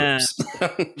different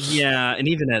groups. Yeah. And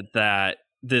even at that,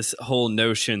 this whole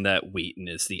notion that Wheaton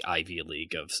is the Ivy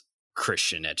League of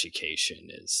Christian education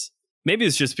is, maybe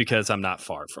it's just because I'm not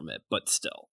far from it, but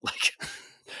still, like,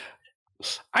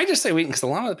 I just say Wheaton because a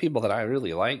lot of the people that I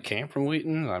really like came from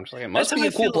Wheaton. I'm just like, it must be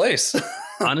a cool place.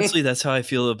 Honestly, that's how I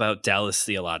feel about Dallas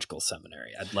Theological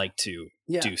Seminary. I'd like to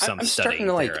do some studying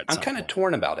there. I'm kind of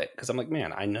torn about it because I'm like,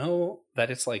 man, I know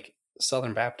that it's like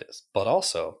Southern Baptist, but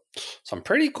also some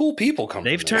pretty cool people come.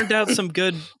 They've turned out some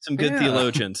good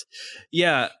theologians.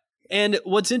 Yeah. And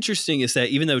what's interesting is that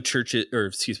even though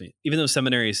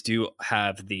seminaries do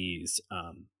have these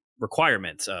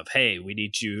requirements of, hey, we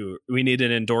need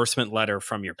an endorsement letter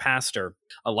from your pastor,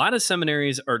 a lot of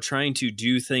seminaries are trying to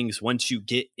do things once you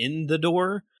get in the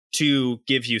door to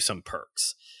give you some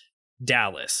perks.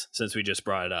 Dallas, since we just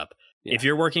brought it up, if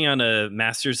you're working on a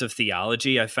master's of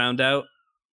theology, I found out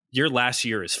your last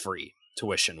year is free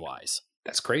tuition wise.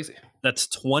 That's crazy. That's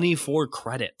 24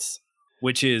 credits,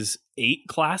 which is 8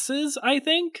 classes, I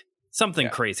think. Something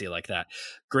crazy like that.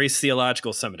 Grace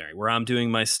Theological Seminary, where I'm doing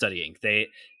my studying,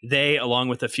 they, along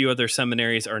with a few other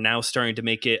seminaries, are now starting to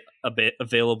make it a bit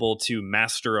available to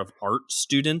Master of Art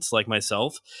students like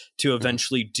myself to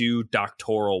eventually do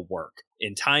doctoral work.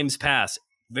 In times past,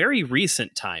 very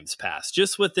recent times past,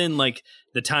 just within like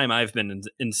the time I've been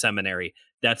in seminary,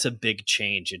 that's a big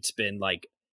change. It's been like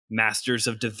Masters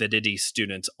of Divinity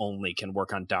students only can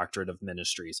work on Doctorate of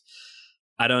Ministries.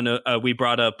 I don't know. We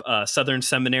brought up Southern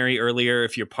Seminary earlier.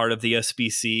 If you're part of the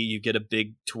SBC, you get a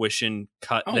big tuition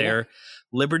cut there. Yeah.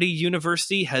 Liberty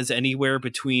University has anywhere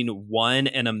between 1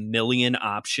 and 1 million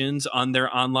options on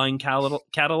their online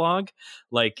catalog.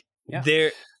 Like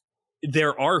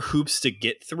there are hoops to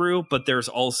get through, but there's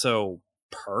also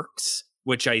perks,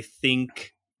 which I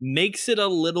think makes it a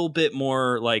little bit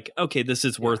more like, okay, this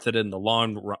is worth it in the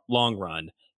long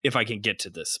run if I can get to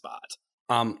this spot.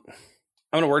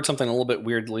 I'm going to word something a little bit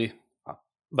weirdly,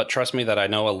 but trust me that I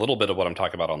know a little bit of what I'm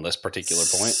talking about on this particular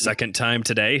point. Second time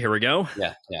today. Here we go.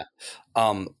 Yeah.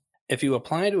 If you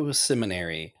apply to a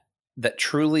seminary that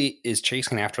truly is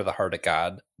chasing after the heart of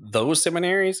God, those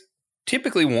seminaries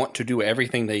typically want to do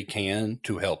everything they can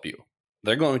to help you.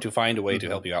 They're going to find a way to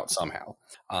help you out somehow.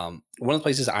 One of the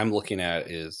places I'm looking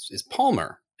at is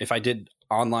Palmer. If I did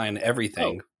online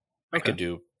everything, I could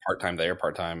do part-time there,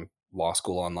 part-time law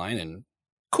school online, and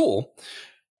cool.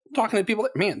 Talking to people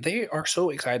that, man, they are so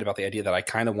excited about the idea that I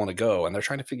kind of want to go, and they're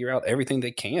trying to figure out everything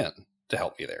they can to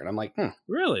help me there. And I'm like,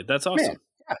 really? That's awesome.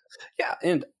 Man, yeah.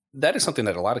 And that is something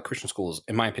that a lot of Christian schools,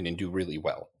 in my opinion, do really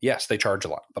well. Yes, they charge a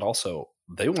lot, but also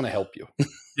they want to help you.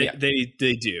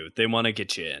 They do. They want to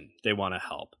get you in. They want to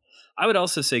help. I would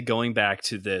also say, going back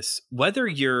to this, whether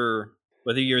you're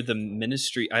the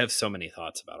ministry, I have so many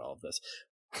thoughts about all of this.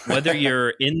 Whether you're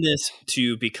in this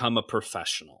to become a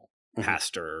professional,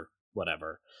 pastor,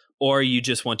 whatever, or you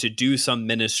just want to do some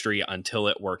ministry until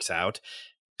it works out,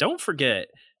 don't forget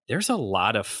there's a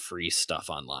lot of free stuff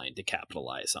online to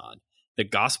capitalize on. The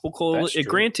Gospel Coalition,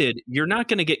 granted, you're not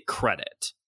going to get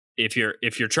credit if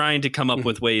you're trying to come up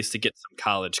with ways to get some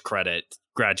college credit,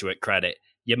 graduate credit.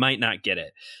 You might not get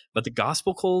it, but the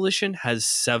Gospel Coalition has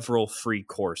several free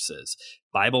courses.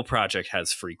 Bible Project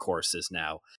has free courses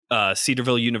now.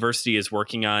 Cedarville University is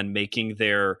working on making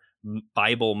their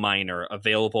Bible Miner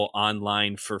available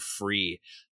online for free.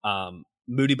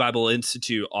 Moody Bible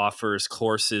Institute offers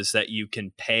courses that you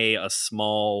can pay a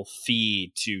small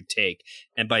fee to take.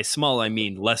 And by small, I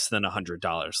mean less than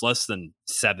 $100, less than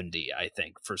 70, I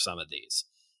think, for some of these.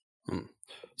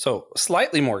 So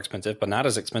slightly more expensive, but not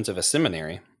as expensive as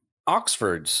seminary.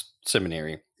 Oxford's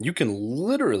seminary, you can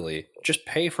literally just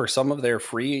pay for some of their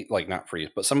free, like not free,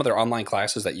 but some of their online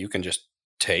classes that you can just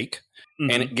take.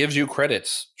 And it gives you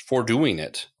credits for doing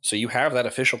it. So you have that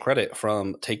official credit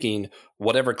from taking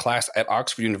whatever class at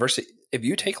Oxford University. If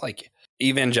you take like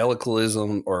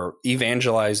evangelicalism or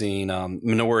evangelizing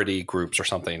minority groups or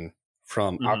something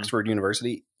from Oxford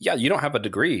University, yeah, you don't have a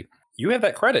degree. You have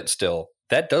that credit still.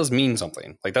 That does mean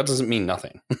something. Like, that doesn't mean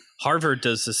nothing. Harvard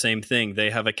does the same thing.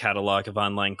 They have a catalog of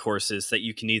online courses that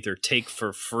you can either take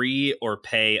for free or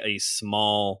pay a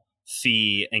small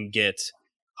fee and get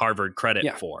Harvard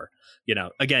credit for. You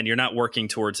know, again, you're not working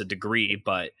towards a degree,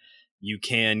 but you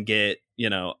can get, you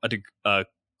know, a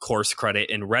course credit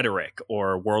in rhetoric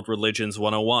or world religions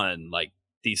 101, like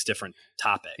these different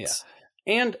topics.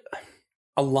 Yeah. And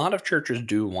a lot of churches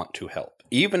do want to help,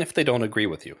 even if they don't agree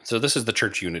with you. So this is the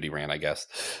church unity rant, I guess.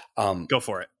 Go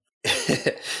for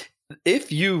it.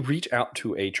 If you reach out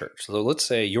to a church, so let's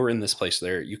say you're in this place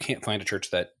there, you can't find a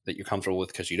church that you're comfortable with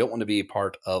because you don't want to be a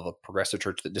part of a progressive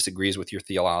church that disagrees with your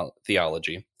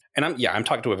theology. And I'm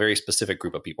talking to a very specific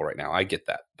group of people right now. I get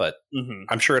that, but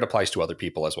I'm sure it applies to other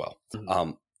people as well.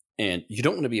 And you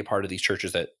don't want to be a part of these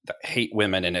churches that hate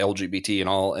women and LGBT and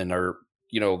all, and are,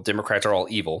 you know, Democrats are all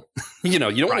evil. You know,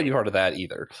 you don't want to be part of that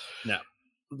either. No.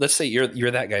 Let's say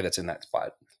you're that guy that's in that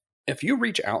spot. If you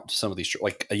reach out to some of these,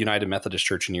 like a United Methodist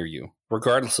church near you,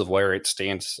 regardless of where it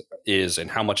stands is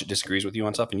and how much it disagrees with you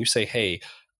on stuff, and you say, hey,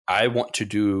 I want to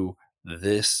do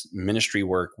this ministry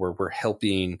work where we're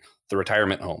helping the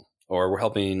retirement home or we're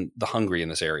helping the hungry in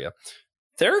this area,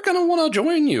 they're going to want to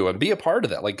join you and be a part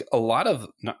of that. Like a lot of,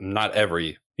 not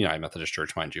every United Methodist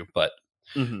church, mind you, but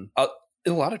a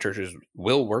lot of churches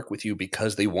will work with you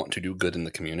because they want to do good in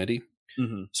the community.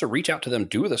 So reach out to them,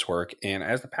 do this work. And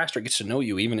as the pastor gets to know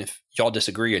you, even if y'all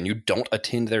disagree and you don't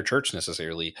attend their church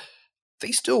necessarily,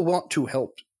 they still want to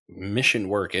help mission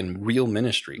work and real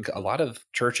ministry. A lot of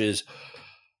churches,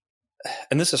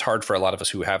 and this is hard for a lot of us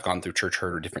who have gone through church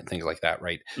hurt or different things like that,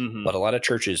 right? But a lot of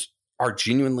churches are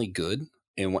genuinely good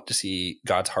and want to see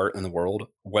God's heart in the world,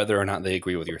 whether or not they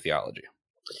agree with your theology.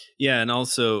 Yeah, and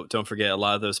also don't forget, a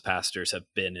lot of those pastors have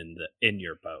been in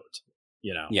your boat.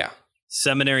 You know,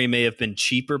 seminary may have been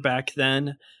cheaper back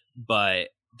then, but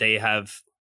they've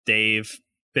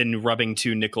been rubbing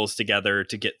two nickels together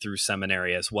to get through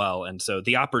seminary as well, and so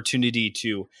the opportunity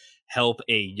to help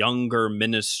a younger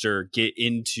minister get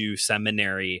into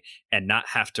seminary and not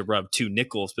have to rub two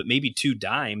nickels, but maybe two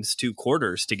dimes, two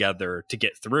quarters together to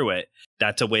get through it.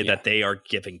 That's a way that they are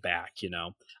giving back, you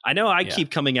know. I know I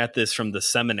keep coming at this from the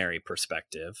seminary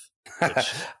perspective.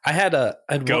 I had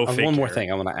one more thing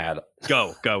I want to add.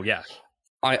 Go. Yeah.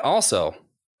 I also,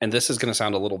 and this is going to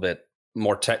sound a little bit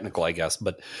more technical, I guess,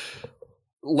 but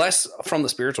less from the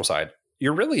spiritual side.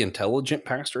 You're really intelligent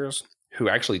pastors who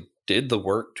actually did the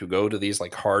work to go to these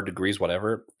like hard degrees,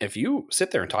 whatever. If you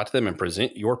sit there and talk to them and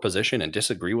present your position and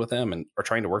disagree with them and are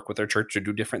trying to work with their church to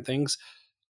do different things,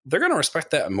 they're going to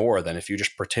respect that more than if you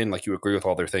just pretend like you agree with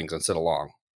all their things and sit along.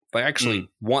 They actually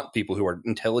want people who are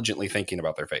intelligently thinking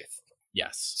about their faith.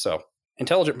 Yes. So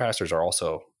intelligent pastors are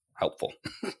also helpful.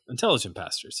 Intelligent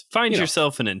pastors. Find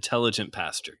yourself an intelligent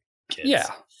pastor, kids. Yeah.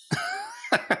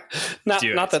 not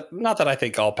that I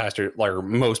think all pastors, like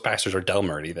most pastors, are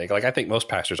dumb or anything. Like I think most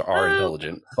pastors are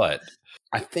intelligent, but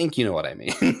I think you know what I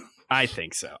mean. I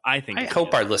think so. I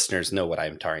hope our listeners know what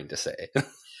I'm trying to say.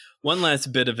 One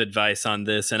last bit of advice on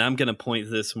this, and I'm going to point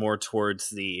this more towards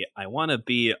the I want to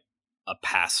be a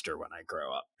pastor when I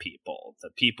grow up people.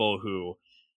 The people who,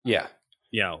 you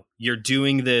know, you're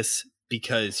doing this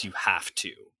because you have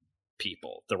to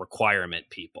people, the requirement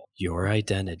people. Your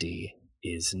identity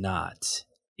is not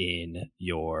in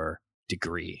your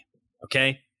degree.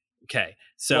 Okay.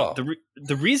 So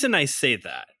the reason I say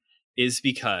that is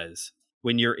because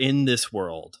when you're in this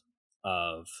world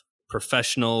of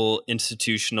professional,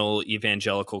 institutional,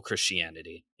 evangelical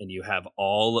Christianity, and you have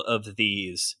all of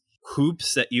these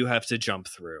hoops that you have to jump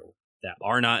through that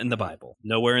are not in the Bible.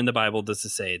 Nowhere in the Bible does it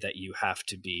say that you have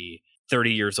to be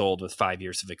 30 years old with 5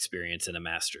 years of experience and a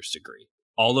master's degree.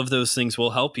 All of those things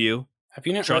will help you. Have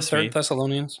you not read 3rd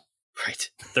Thessalonians? Right.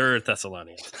 3rd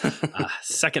Thessalonians.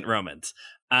 2nd Romans.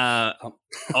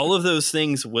 All of those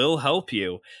things will help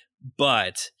you,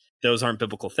 but those aren't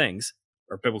biblical things,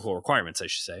 or biblical requirements, I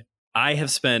should say. I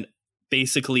have spent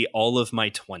basically all of my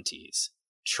 20s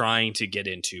trying to get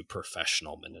into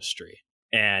professional ministry.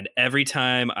 And every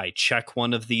time I check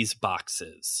one of these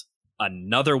boxes,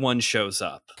 another one shows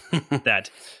up that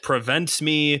prevents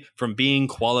me from being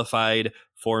qualified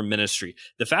for ministry.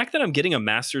 The fact that I'm getting a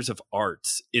master's of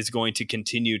arts is going to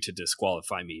continue to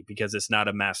disqualify me because it's not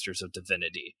a master's of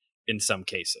divinity in some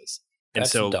cases. And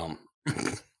That's so dumb.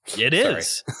 It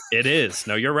is. It is.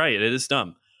 No, you're right. It is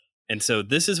dumb. And so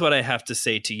this is what I have to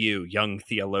say to you, young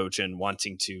theologian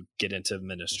wanting to get into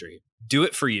ministry. Do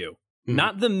it for you.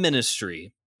 Not the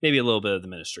ministry, maybe a little bit of the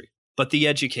ministry, but the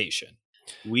education.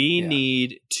 We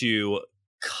need to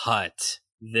cut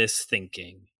this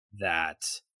thinking that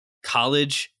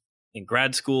college and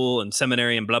grad school and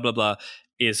seminary and blah, blah, blah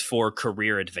is for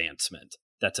career advancement.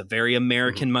 That's a very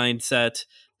American mindset.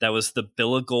 That was the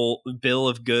bill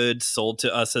of goods sold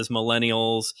to us as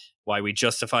millennials, why we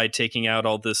justified taking out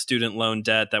all the student loan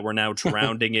debt that we're now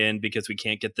drowning in because we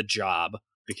can't get the job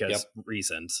because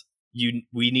reasons.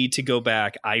 We need to go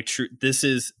back. This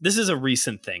is a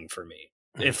recent thing for me.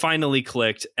 It finally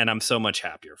clicked, and I'm so much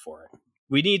happier for it.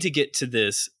 We need to get to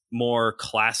this more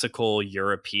classical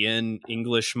European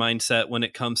English mindset when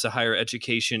it comes to higher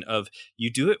education of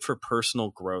you do it for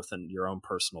personal growth and your own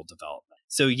personal development.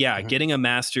 So getting a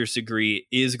master's degree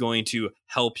is going to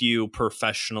help you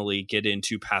professionally get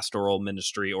into pastoral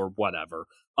ministry or whatever,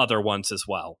 other ones as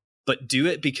well. But do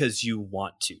it because you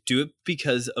want to. Do it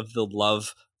because of the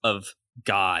love of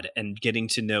God and getting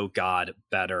to know God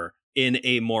better in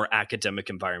a more academic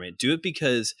environment. Do it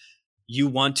because you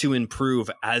want to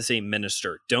improve as a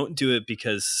minister. Don't do it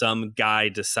because some guy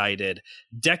decided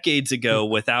decades ago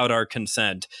without our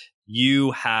consent,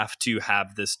 you have to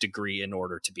have this degree in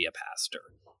order to be a pastor.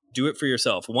 Do it for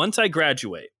yourself. Once I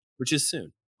graduate, which is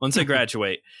soon, once I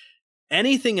graduate,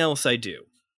 anything else I do,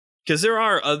 because there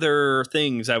are other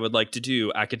things I would like to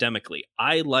do academically.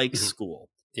 I like school.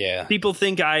 Yeah. People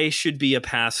think I should be a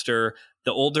pastor.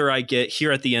 The older I get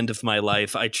here at the end of my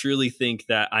life, I truly think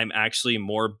that I'm actually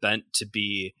more bent to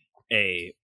be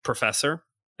a professor,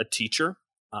 a teacher.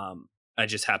 I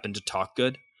just happen to talk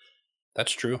good.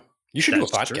 That's true. You should do a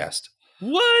podcast.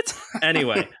 True. What?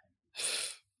 Anyway,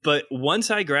 but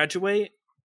once I graduate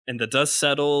and the dust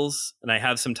settles and I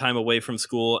have some time away from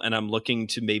school and I'm looking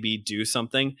to maybe do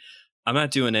something, I'm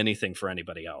not doing anything for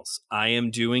anybody else. I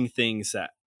am doing things that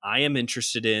I am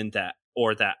interested in that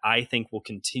I think will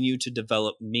continue to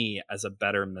develop me as a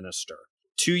better minister.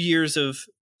 2 years of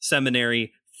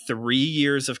seminary, 3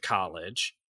 years of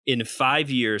college. In 5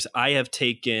 years, I have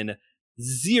taken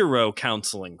 0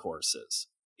 counseling courses.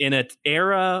 In an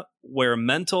era where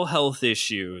mental health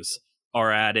issues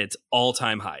are at its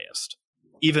all-time highest,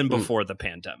 even before the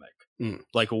pandemic.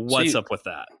 Like, what's up with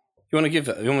that? You want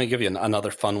to give you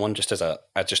another fun one, just as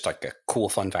just like a cool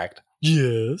fun fact?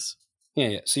 Yes.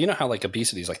 Yeah. So you know how like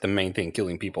obesity is like the main thing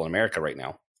killing people in America right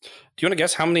now. Do you want to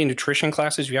guess how many nutrition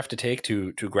classes you have to take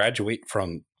to graduate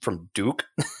from Duke?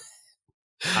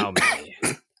 How many?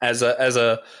 as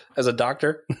a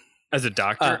doctor? As a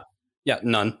doctor? Yeah,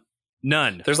 none.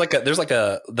 There's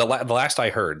the last I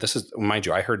heard. This is, mind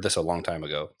you, I heard this a long time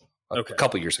ago. A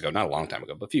couple years ago, not a long time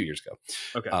ago, but a few years ago.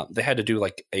 Okay. They had to do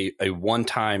like a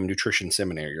one-time nutrition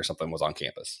seminary or something was on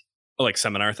campus. Oh, like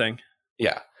seminar thing?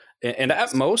 Yeah. And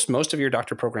at most of your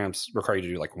doctor programs require you to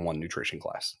do like one nutrition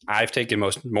class. I've taken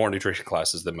more nutrition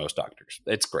classes than most doctors.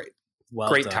 It's great.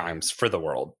 Great times for the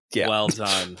world. Yeah. Well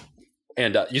done.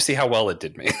 And you see how well it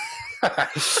did me.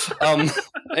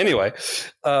 Anyway.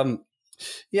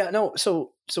 Yeah, no.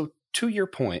 So to your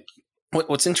point,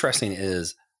 what's interesting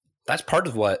is that's part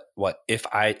of what if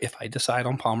I decide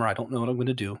on Palmer, I don't know what I'm going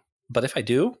to do. But if I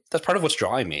do, that's part of what's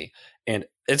drawing me. And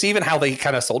it's even how they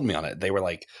kind of sold me on it. They were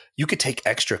like, you could take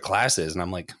extra classes. And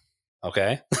I'm like,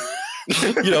 okay.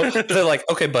 They're like,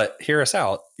 okay, but hear us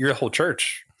out. You're a whole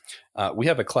church. We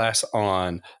have a class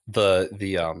on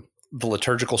the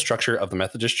liturgical structure of the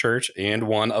Methodist Church and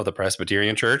one of the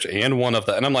Presbyterian Church and one of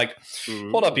the, and I'm like,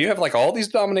 hold up, you have like all these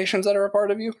denominations that are a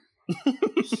part of you?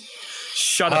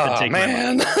 Shut up and take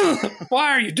man. my money.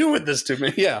 Why are you doing this to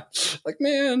me? Yeah. Like,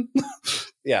 man.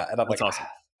 Yeah. And I'm That's like, awesome.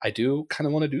 I do kind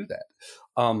of want to do that.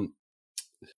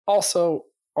 Also,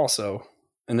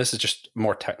 and this is just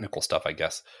more technical stuff, I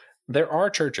guess. There are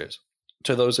churches,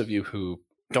 to those of you who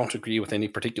don't agree with any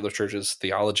particular church's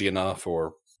theology enough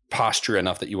or posture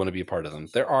enough that you want to be a part of them.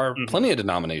 There are plenty of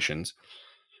denominations,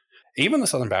 even the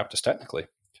Southern Baptist technically,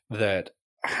 that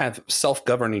have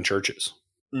self-governing churches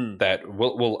that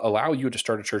will allow you to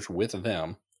start a church with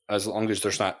them as long as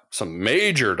there's not some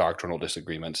major doctrinal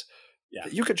disagreements. Yeah.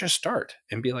 You could just start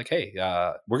and be like, hey,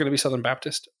 we're going to be Southern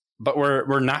Baptist, but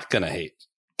we're not going to hate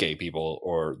gay people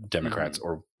or Democrats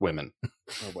or women.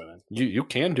 Or women. You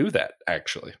can do that,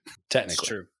 actually, technically. It's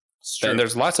true. It's true. And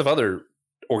there's lots of other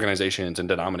organizations and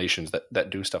denominations that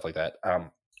do stuff like that.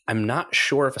 I'm not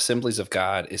sure if Assemblies of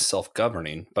God is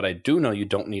self-governing, but I do know you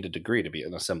don't need a degree to be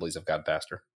an Assemblies of God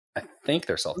pastor. I think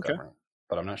they're self-governing,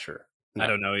 but I'm not sure. No. I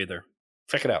don't know either.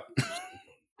 Check it out.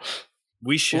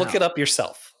 We should look it up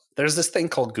yourself. There's this thing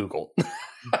called Google.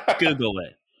 Google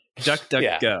it. Duck,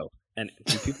 go. And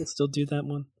do people still do that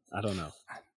one? I don't know.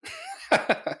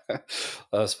 That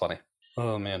was funny.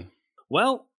 Oh, man.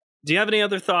 Well, do you have any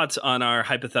other thoughts on our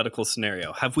hypothetical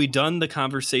scenario? Have we done the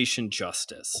conversation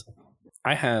justice?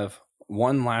 I have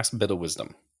one last bit of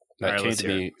wisdom that came to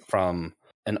me from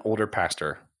an older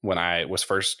pastor when I was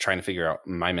first trying to figure out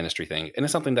my ministry thing. And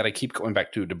it's something that I keep going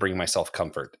back to bring myself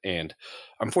comfort. And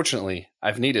unfortunately,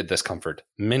 I've needed this comfort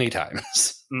many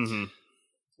times. Mm-hmm.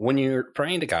 When you're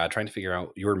praying to God, trying to figure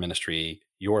out your ministry,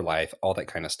 your life, all that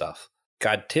kind of stuff,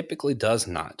 God typically does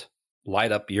not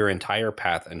light up your entire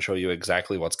path and show you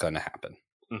exactly what's going to happen.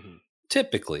 Mm-hmm.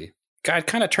 Typically, God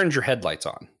kind of turns your headlights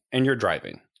on and you're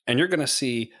driving. And you're going to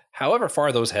see however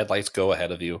far those headlights go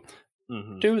ahead of you.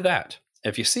 Mm-hmm. Do that.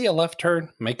 If you see a left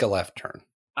turn, make a left turn.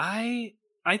 I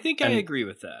think I agree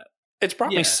with that. It's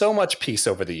brought me so much peace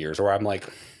over the years where I'm like,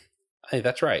 hey,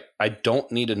 that's right. I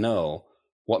don't need to know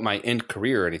what my end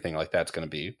career or anything like that's going to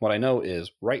be. What I know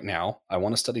is right now, I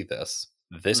want to study this.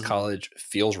 This college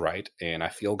feels right, and I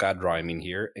feel God drawing me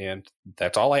here, and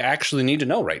that's all I actually need to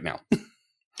know right now.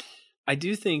 I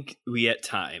do think we at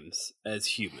times,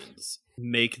 as humans,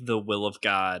 make the will of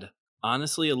God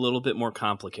honestly a little bit more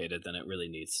complicated than it really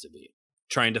needs to be.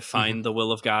 Trying to find the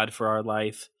will of God for our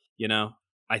life, you know?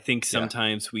 I think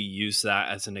sometimes we use that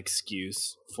as an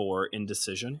excuse for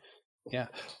indecision. Yeah.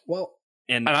 Well,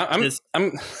 and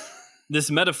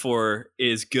this metaphor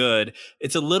is good.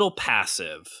 It's a little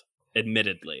passive,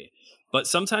 admittedly, but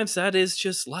sometimes that is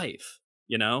just life,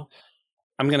 you know?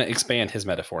 I'm going to expand his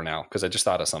metaphor now because I just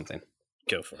thought of something.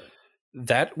 Go for it.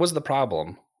 That was the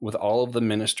problem with all of the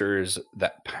ministers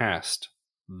that passed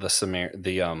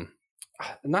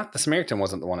not the Samaritan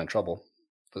wasn't the one in trouble.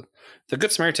 The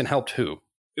Good Samaritan helped who?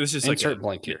 It was just insert like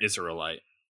blank here. Israelite.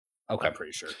 Okay. I'm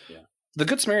pretty sure. Yeah. The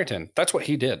Good Samaritan, that's what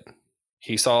he did.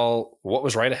 He saw what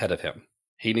was right ahead of him.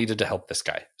 He needed to help this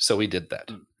guy. So he did that.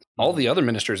 Mm-hmm. All the other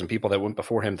ministers and people that went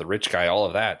before him, the rich guy, all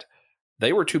of that,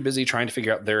 they were too busy trying to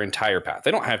figure out their entire path. They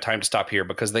don't have time to stop here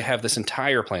because they have this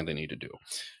entire plan they need to do.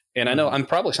 And I know I'm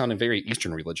probably sounding very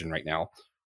Eastern religion right now,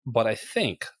 but I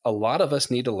think a lot of us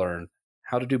need to learn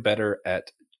how to do better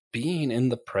at being in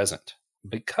the present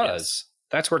because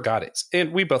that's where God is.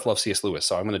 And we both love C.S. Lewis,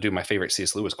 so I'm going to do my favorite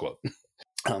C.S. Lewis quote.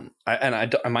 I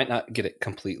might not get it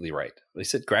completely right. He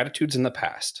said, gratitude's in the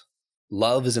past.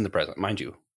 Love is in the present. Mind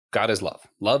you, God is love.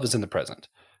 Love is in the present.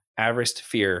 Avarice,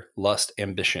 fear, lust,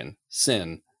 ambition,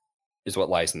 sin is what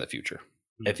lies in the future.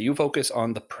 Mm-hmm. If you focus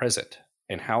on the present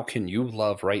and how can you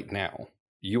love right now,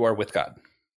 you are with God.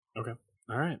 Okay.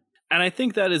 All right. And I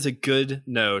think that is a good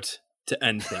note to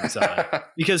end things on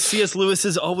because C.S. Lewis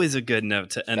is always a good note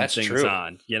to end things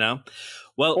on, you know?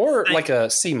 Well, or like a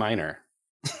C minor.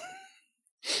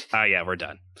 Oh, yeah, we're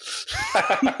done.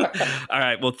 All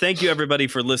right. Well, thank you, everybody,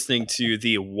 for listening to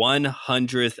the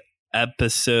 100th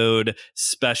episode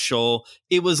special.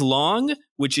 It was long,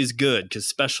 which is good because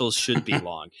specials should be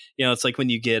long. You know, it's like when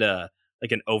you get an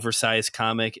oversized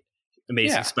comic,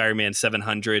 Amazing Spider-Man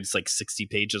 700, it's like 60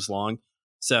 pages long.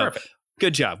 So perfect.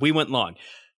 Good job. We went long.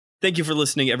 Thank you for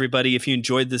listening, everybody. If you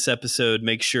enjoyed this episode,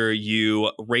 make sure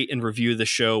you rate and review the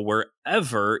show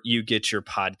wherever you get your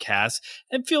podcasts,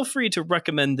 and feel free to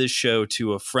recommend this show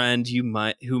to a friend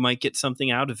who might get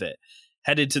something out of it.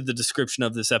 Headed to the description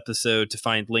of this episode to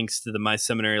find links to the My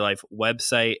Seminary Life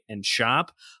website and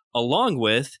shop, along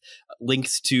with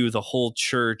links to the whole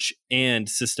church and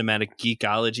systematic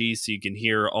geekology, so you can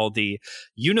hear all the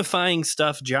unifying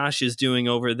stuff Josh is doing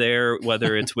over there,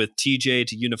 whether it's with TJ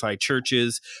to unify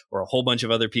churches or a whole bunch of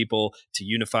other people to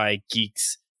unify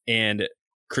geeks and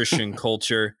Christian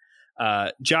culture.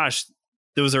 Josh,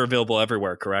 those are available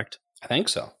everywhere, correct? I think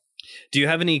so. Do you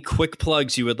have any quick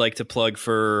plugs you would like to plug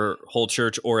for Whole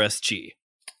Church or SG?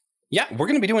 Yeah, we're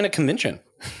going to be doing a convention.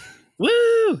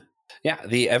 Woo! Yeah,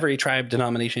 the Every Tribe,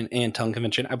 Denomination, and Tongue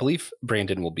Convention. I believe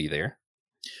Brandon will be there.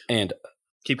 And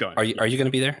keep going. Are you going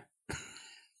to be there?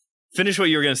 Finish what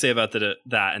you were going to say about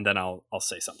that, and then I'll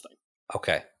say something.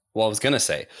 Okay. Well, I was going to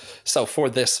say, so for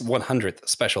this 100th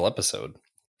special episode,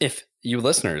 if you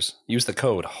listeners use the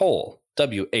code WHOLE,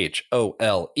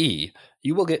 WHOLE,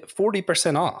 you will get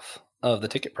 40% off of the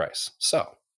ticket price.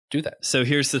 So do that. So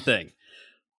here's the thing.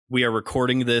 We are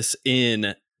recording this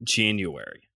in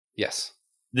January. Yes.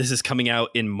 This is coming out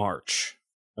in March.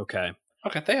 Okay.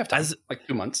 Okay, they have time, like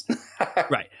 2 months.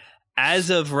 Right. As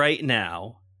of right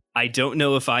now, I don't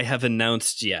know if I have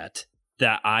announced yet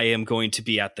that I am going to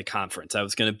be at the conference. I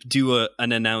was going to do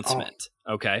an announcement.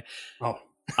 Oh. Okay. Oh.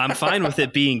 I'm fine with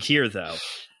it being here, though.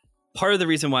 Part of the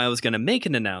reason why I was going to make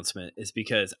an announcement is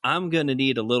because I'm going to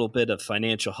need a little bit of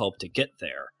financial help to get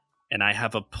there. And I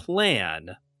have a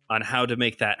plan on how to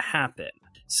make that happen.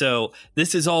 So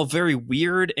this is all very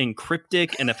weird and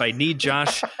cryptic. And if I need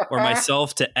Josh or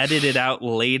myself to edit it out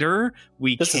later,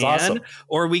 this can. Awesome.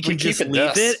 Or we can just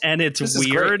leave it and it's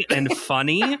weird and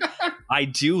funny. I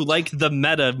do like the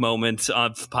meta moments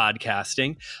of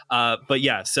podcasting. But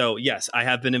yeah, so yes, I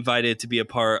have been invited to be a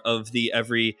part of the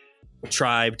Every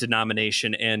Tribe,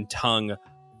 Denomination, and Tongue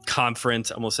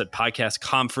conference. I almost said podcast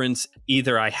conference.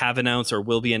 Either I have announced or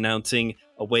will be announcing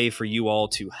a way for you all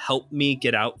to help me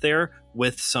get out there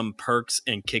with some perks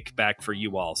and kickback for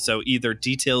you all. So either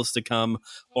details to come,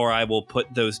 or I will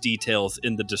put those details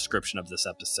in the description of this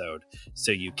episode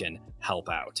so you can help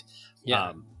out.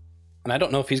 Yeah. And I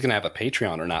don't know if he's going to have a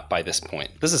Patreon or not by this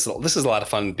point. This is a lot of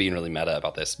fun being really meta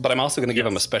about this. But I'm also going to give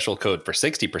him a special code for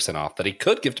 60% off that he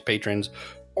could give to patrons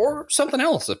or something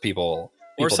else if people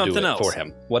or something do it else for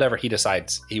him. Whatever he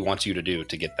decides he wants you to do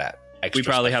to get that extra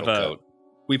code.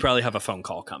 We probably have a phone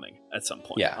call coming at some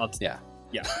point. Yeah.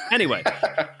 Anyway,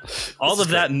 all of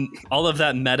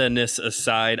that meta-ness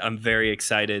aside, I'm very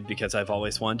excited because I've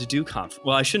always wanted to do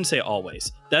well, I shouldn't say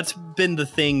always. That's been the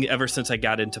thing ever since I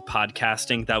got into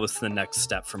podcasting. That was the next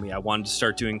step for me. I wanted to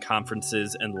start doing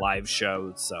conferences and live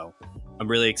shows. So I'm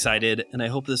really excited, and I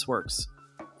hope this works.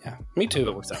 Yeah, me too. I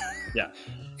hope it works out. Yeah,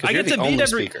 I get to meet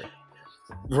every speaker.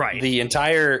 Right. The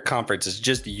entire conference is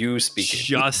just you speaking.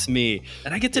 Just me.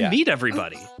 And I get to meet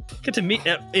everybody. Get to meet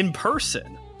in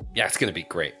person. Yeah, it's going to be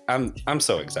great. I'm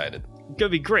so excited. It's going to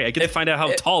be great. I get to find out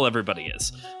how tall everybody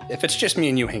is. If it's just me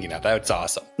and you hanging out, that's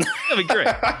awesome. That'd be great.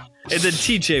 And then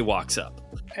TJ walks up.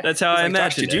 That's how I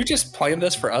imagine it. Did you just plan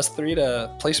this for us three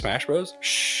to play Smash Bros?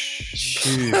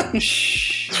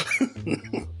 Shh.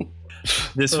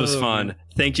 This was fun.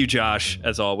 Thank you, Josh,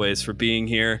 as always, for being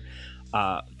here.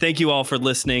 Thank you all for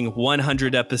listening.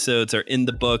 100 episodes are in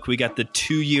the book. We got the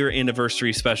 2-year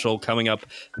anniversary special coming up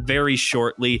very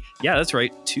shortly. Yeah, that's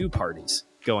right. 2 parties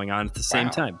going on at the same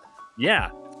time. Yeah.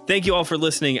 Thank you all for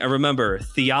listening. And remember,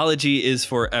 theology is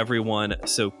for everyone.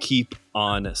 So keep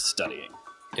on studying.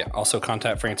 Yeah. Also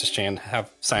contact Francis Chan.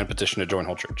 Have signed a petition to join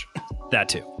Whole Church. That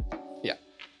too.